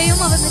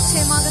 உங்களையும் அவர்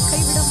நிச்சயமாக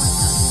கைவிட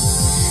மாட்டார்.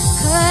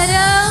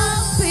 கரம்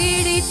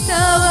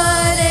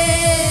பிடித்தவரே,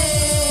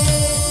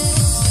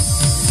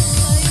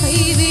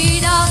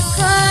 கைவிடா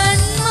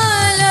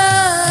கண்மலையே,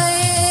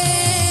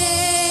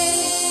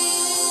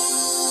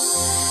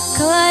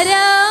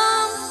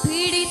 கரம்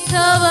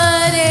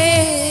பிடித்தவரே,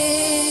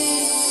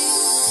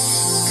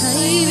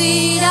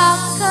 கைவிடா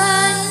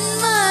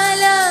கண்மலையே,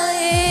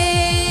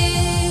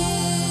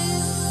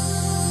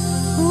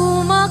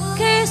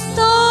 உமக்கே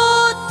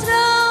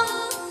ஸ்தோத்திரம்,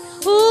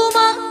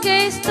 உமக்கே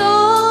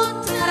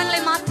ஸ்தோத்திரம்.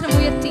 கரங்களை மாத்திரம்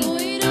உயர்த்தி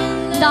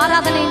இந்த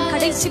ஆராதனையின்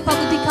கடைசி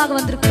பகுதிக்காக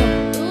வந்திருக்கிறோம்.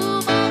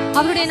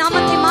 அவருடைய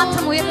நாமத்தை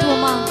மாத்திரம்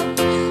உயர்த்துவோமா?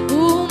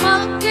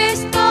 உமக்கே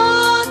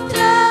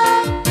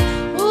ஸ்தோத்திரம்,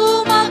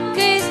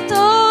 உமக்கே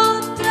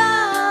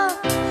ஸ்தோத்திரம்,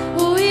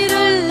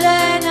 உயிருள்ள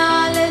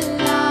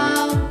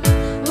நாளெல்லாம்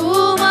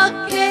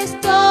உமக்கே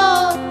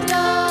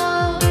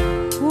ஸ்தோத்திரம்,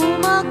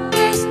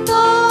 உமக்கே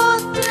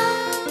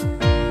ஸ்தோத்திரம்,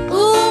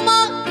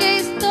 உமக்கே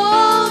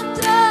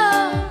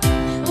ஸ்தோத்திரம்,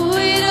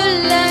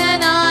 உயிருள்ள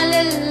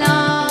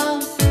நாளெல்லாம்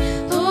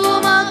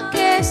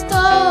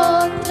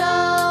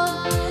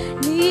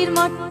நீர்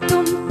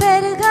மட்டும்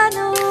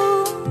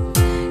பெருகணும்,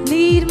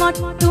 நீர்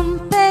மட்டும்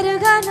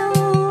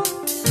பெருகணும்,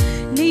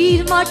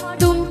 நீர்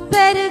மட்டும்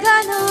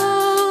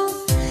பெருகணும்,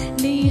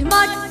 நீர்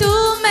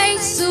மட்டும்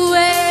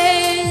இயேசுவே,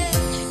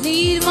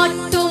 நீர்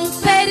மட்டும்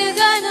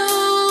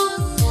பெருகணும்,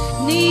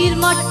 நீர்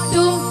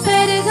மட்டும்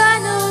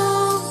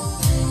பெருகணும்,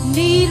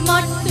 நீர்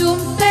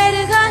மட்டும்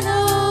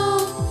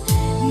பெருகணும்,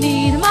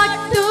 நீர்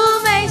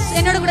மட்டும்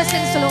என்னோட கூட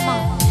சேர்ந்து சொல்லுவோமா?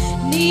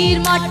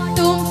 நீர்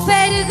மட்டும்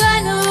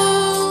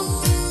பெருகணும்,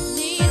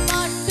 நீர்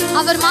மட்டும்.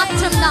 அவர்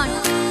மாத்திரம்தான்,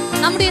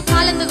 நம்முடைய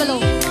தாளந்துகளோ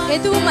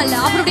எதுவும் அல்ல,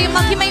 அவருடைய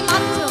மகிமை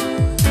மாத்திரம்.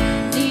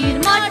 நீர்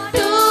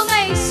மட்டும்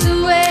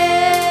இயேசுவே,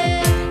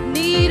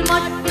 நீர்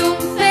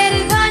மட்டும்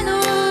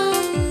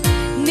பெருகணும்,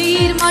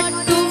 நீர்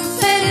மட்டும்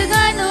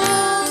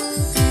பெருகணும்,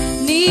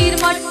 நீர்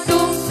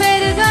மட்டும்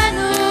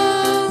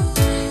பெருகணும்,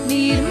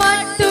 நீர்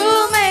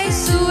மட்டும்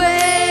இயேசுவே,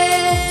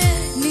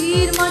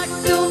 நீர்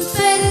மட்டும்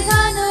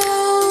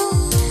பெருகணும்,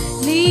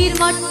 நீர்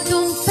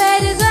மட்டும்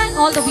பெருகணும்.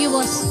 All the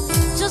viewers,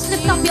 just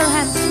lift up your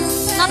hands.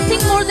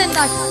 Nothing more than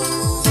that.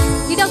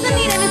 He doesn't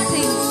need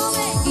anything.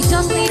 He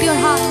just need your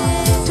heart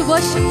to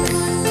worship Him.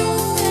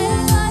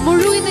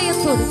 முழு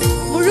இதயத்தோடு,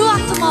 முழு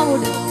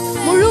ஆத்மாவோடு,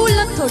 முழு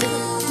உள்ளத்தோடு,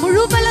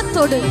 முழு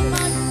பலத்தோடு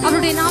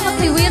அவருடைய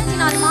நாமத்தை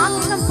உயர்த்தினால்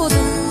மாத்திரம்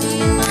போதும்.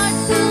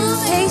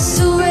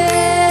 இயேசுவே,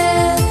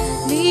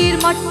 நீர்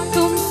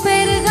மட்டும்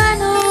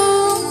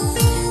பெருகணும்,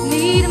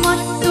 நீர்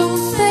மட்டும்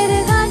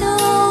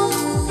பெருகணும்,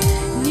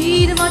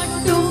 நீர்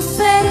மட்டும்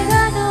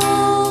பெருகணும்,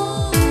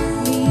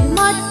 நீர்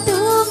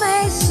மட்டும்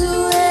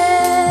இயேசுவே,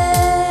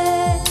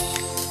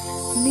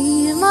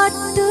 நீர்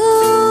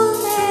மட்டும்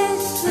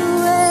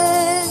இயேசுவே,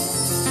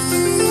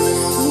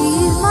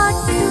 நீர்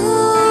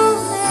மட்டும்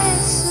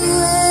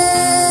இயேசுவே.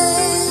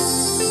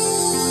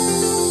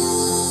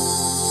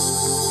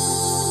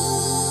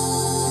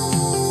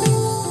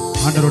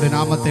 ஆண்டவருடைய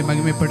நாமத்தை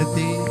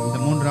மகிமைப்படுத்தி இந்த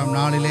 3ஆம்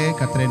நாளிலே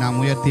கர்த்தரை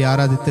நாம் உயர்த்தி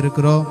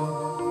ஆராதித்திருக்கிறோம்.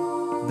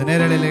 இந்த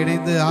நேரலில்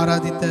இணைந்து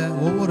ஆராதித்த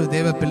ஒவ்வொரு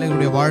தேவ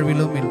பிள்ளைகளுடைய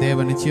வாழ்விலும் என்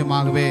தேவன்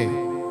நிச்சயமாகவே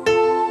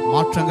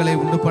மாற்றங்களை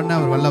உண்டு பண்ண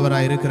அவர்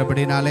வல்லவராய்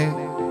இருக்கிறபடினாலே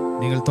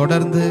நீங்கள்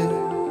தொடர்ந்து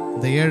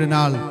இந்த 7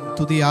 நாள்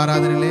துதி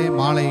ஆராதனையிலே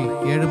மாலை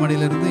 7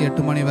 மணியிலிருந்து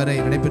 8 மணி வரை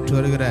நடைபெற்று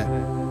வருகிற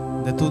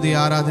இந்த துதி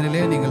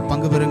ஆராதனையிலே நீங்கள்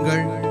பங்கு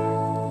பெறுங்கள்.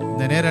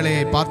 இந்த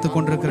நேரலையை பார்த்து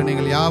கொண்டிருக்கிற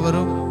நீங்கள்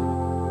யாவரும்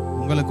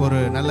உங்களுக்கு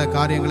ஒரு நல்ல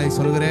காரியங்களை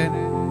சொல்கிறேன்.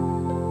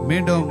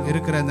 மீண்டும்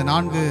இருக்கிற இந்த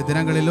 4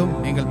 தினங்களிலும்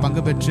நீங்கள்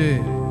பங்கு பெற்று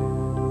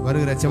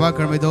வருகிற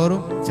செவ்வாய்க்கிழமை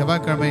தோறும்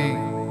செவ்வாய்க்கிழமை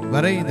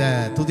வரை இந்த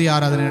துதி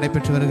ஆராதனை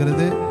நடைபெற்று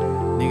வருகிறது.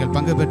 நீங்கள்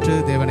பங்கு பெற்று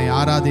தேவனை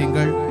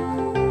ஆராதியுங்கள்,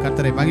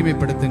 கர்த்தரை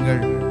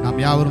மகிமைப்படுத்துங்கள். நாம்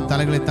யாவரும்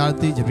தலைகளை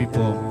தாழ்த்தி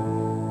ஜெபிப்போம்.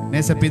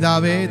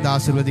 நேசப்பிதாவே, இந்த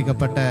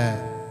ஆசீர்வதிக்கப்பட்ட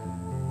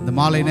இந்த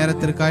மாலை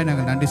நேரத்திற்காக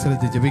நாங்கள் நன்றி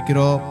செலுத்தி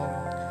ஜெபிக்கிறோம்.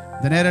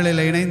 இந்த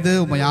நேரலில் இணைந்து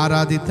உம்மை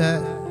ஆராதித்த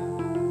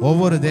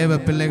ஒவ்வொரு தேவ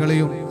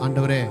பிள்ளைகளையும்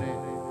ஆண்டவரே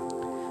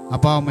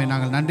அப்பா உம்மை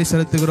நாங்கள் நன்றி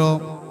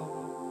செலுத்துகிறோம்.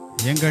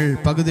 எங்கள்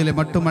பகுதியில்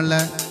மட்டுமல்ல,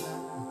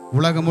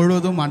 உலகம்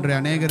முழுவதும் அன்றைய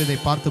அநேகர் இதை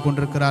பார்த்து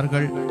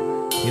கொண்டிருக்கிறார்கள்.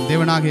 என்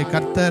தேவனாகிய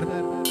கர்த்தர்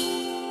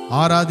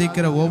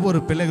ஆராதிக்கிற ஒவ்வொரு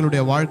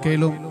பிள்ளைகளுடைய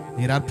வாழ்க்கையிலும்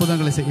நீர்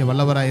அற்புதங்களை செய்ய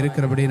வல்லவராய்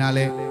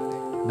இருக்கிறபடினாலே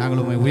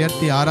நாங்கள் உம்மை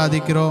உயர்த்தி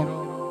ஆராதிக்கிறோம்.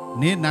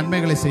 நீர்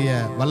நன்மைகளை செய்ய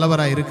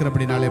வல்லவராய்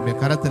இருக்கிறபடினாலே உடைய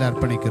கரத்தில்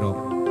அர்ப்பணிக்கிறோம்.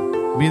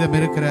 மீதம்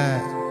இருக்கிற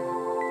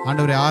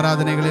ஆண்டவருடைய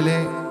ஆராதனைகளிலே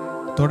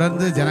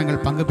தொடர்ந்து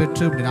ஜனங்கள் பங்கு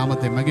பெற்று இப்படி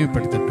நாமத்தை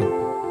மகிமைப்படுத்தட்டும்.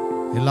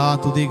 எல்லா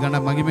துதி கன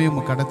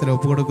மகிமையும் கடத்தில்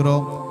ஒப்பு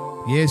கொடுக்கிறோம்.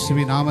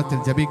 இயேசுவின்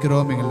நாமத்தில்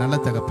ஜெபிக்கிறோம் எங்கள் நல்ல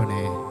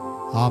தகப்பனே,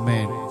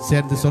 ஆமென்.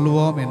 சேர்ந்து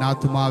சொல்லுவோம். என்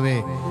ஆத்துமாவே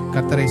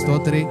கர்த்தரை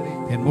ஸ்தோத்திரி,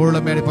 என்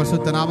முழுமையான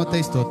பரிசுத்த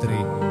நாமத்தை ஸ்தோத்திரி.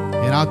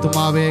 என்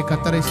ஆத்துமாவே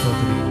கர்த்தரை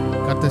ஸ்தோத்திரி,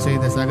 கர்த்தர்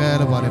செய்த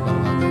சகல பாரை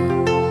மறவாதே.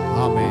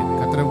 ஆமென்.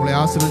 கர்த்தர் உங்களை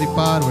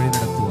ஆசீர்வதிப்பார், வழி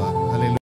நடத்துவார்.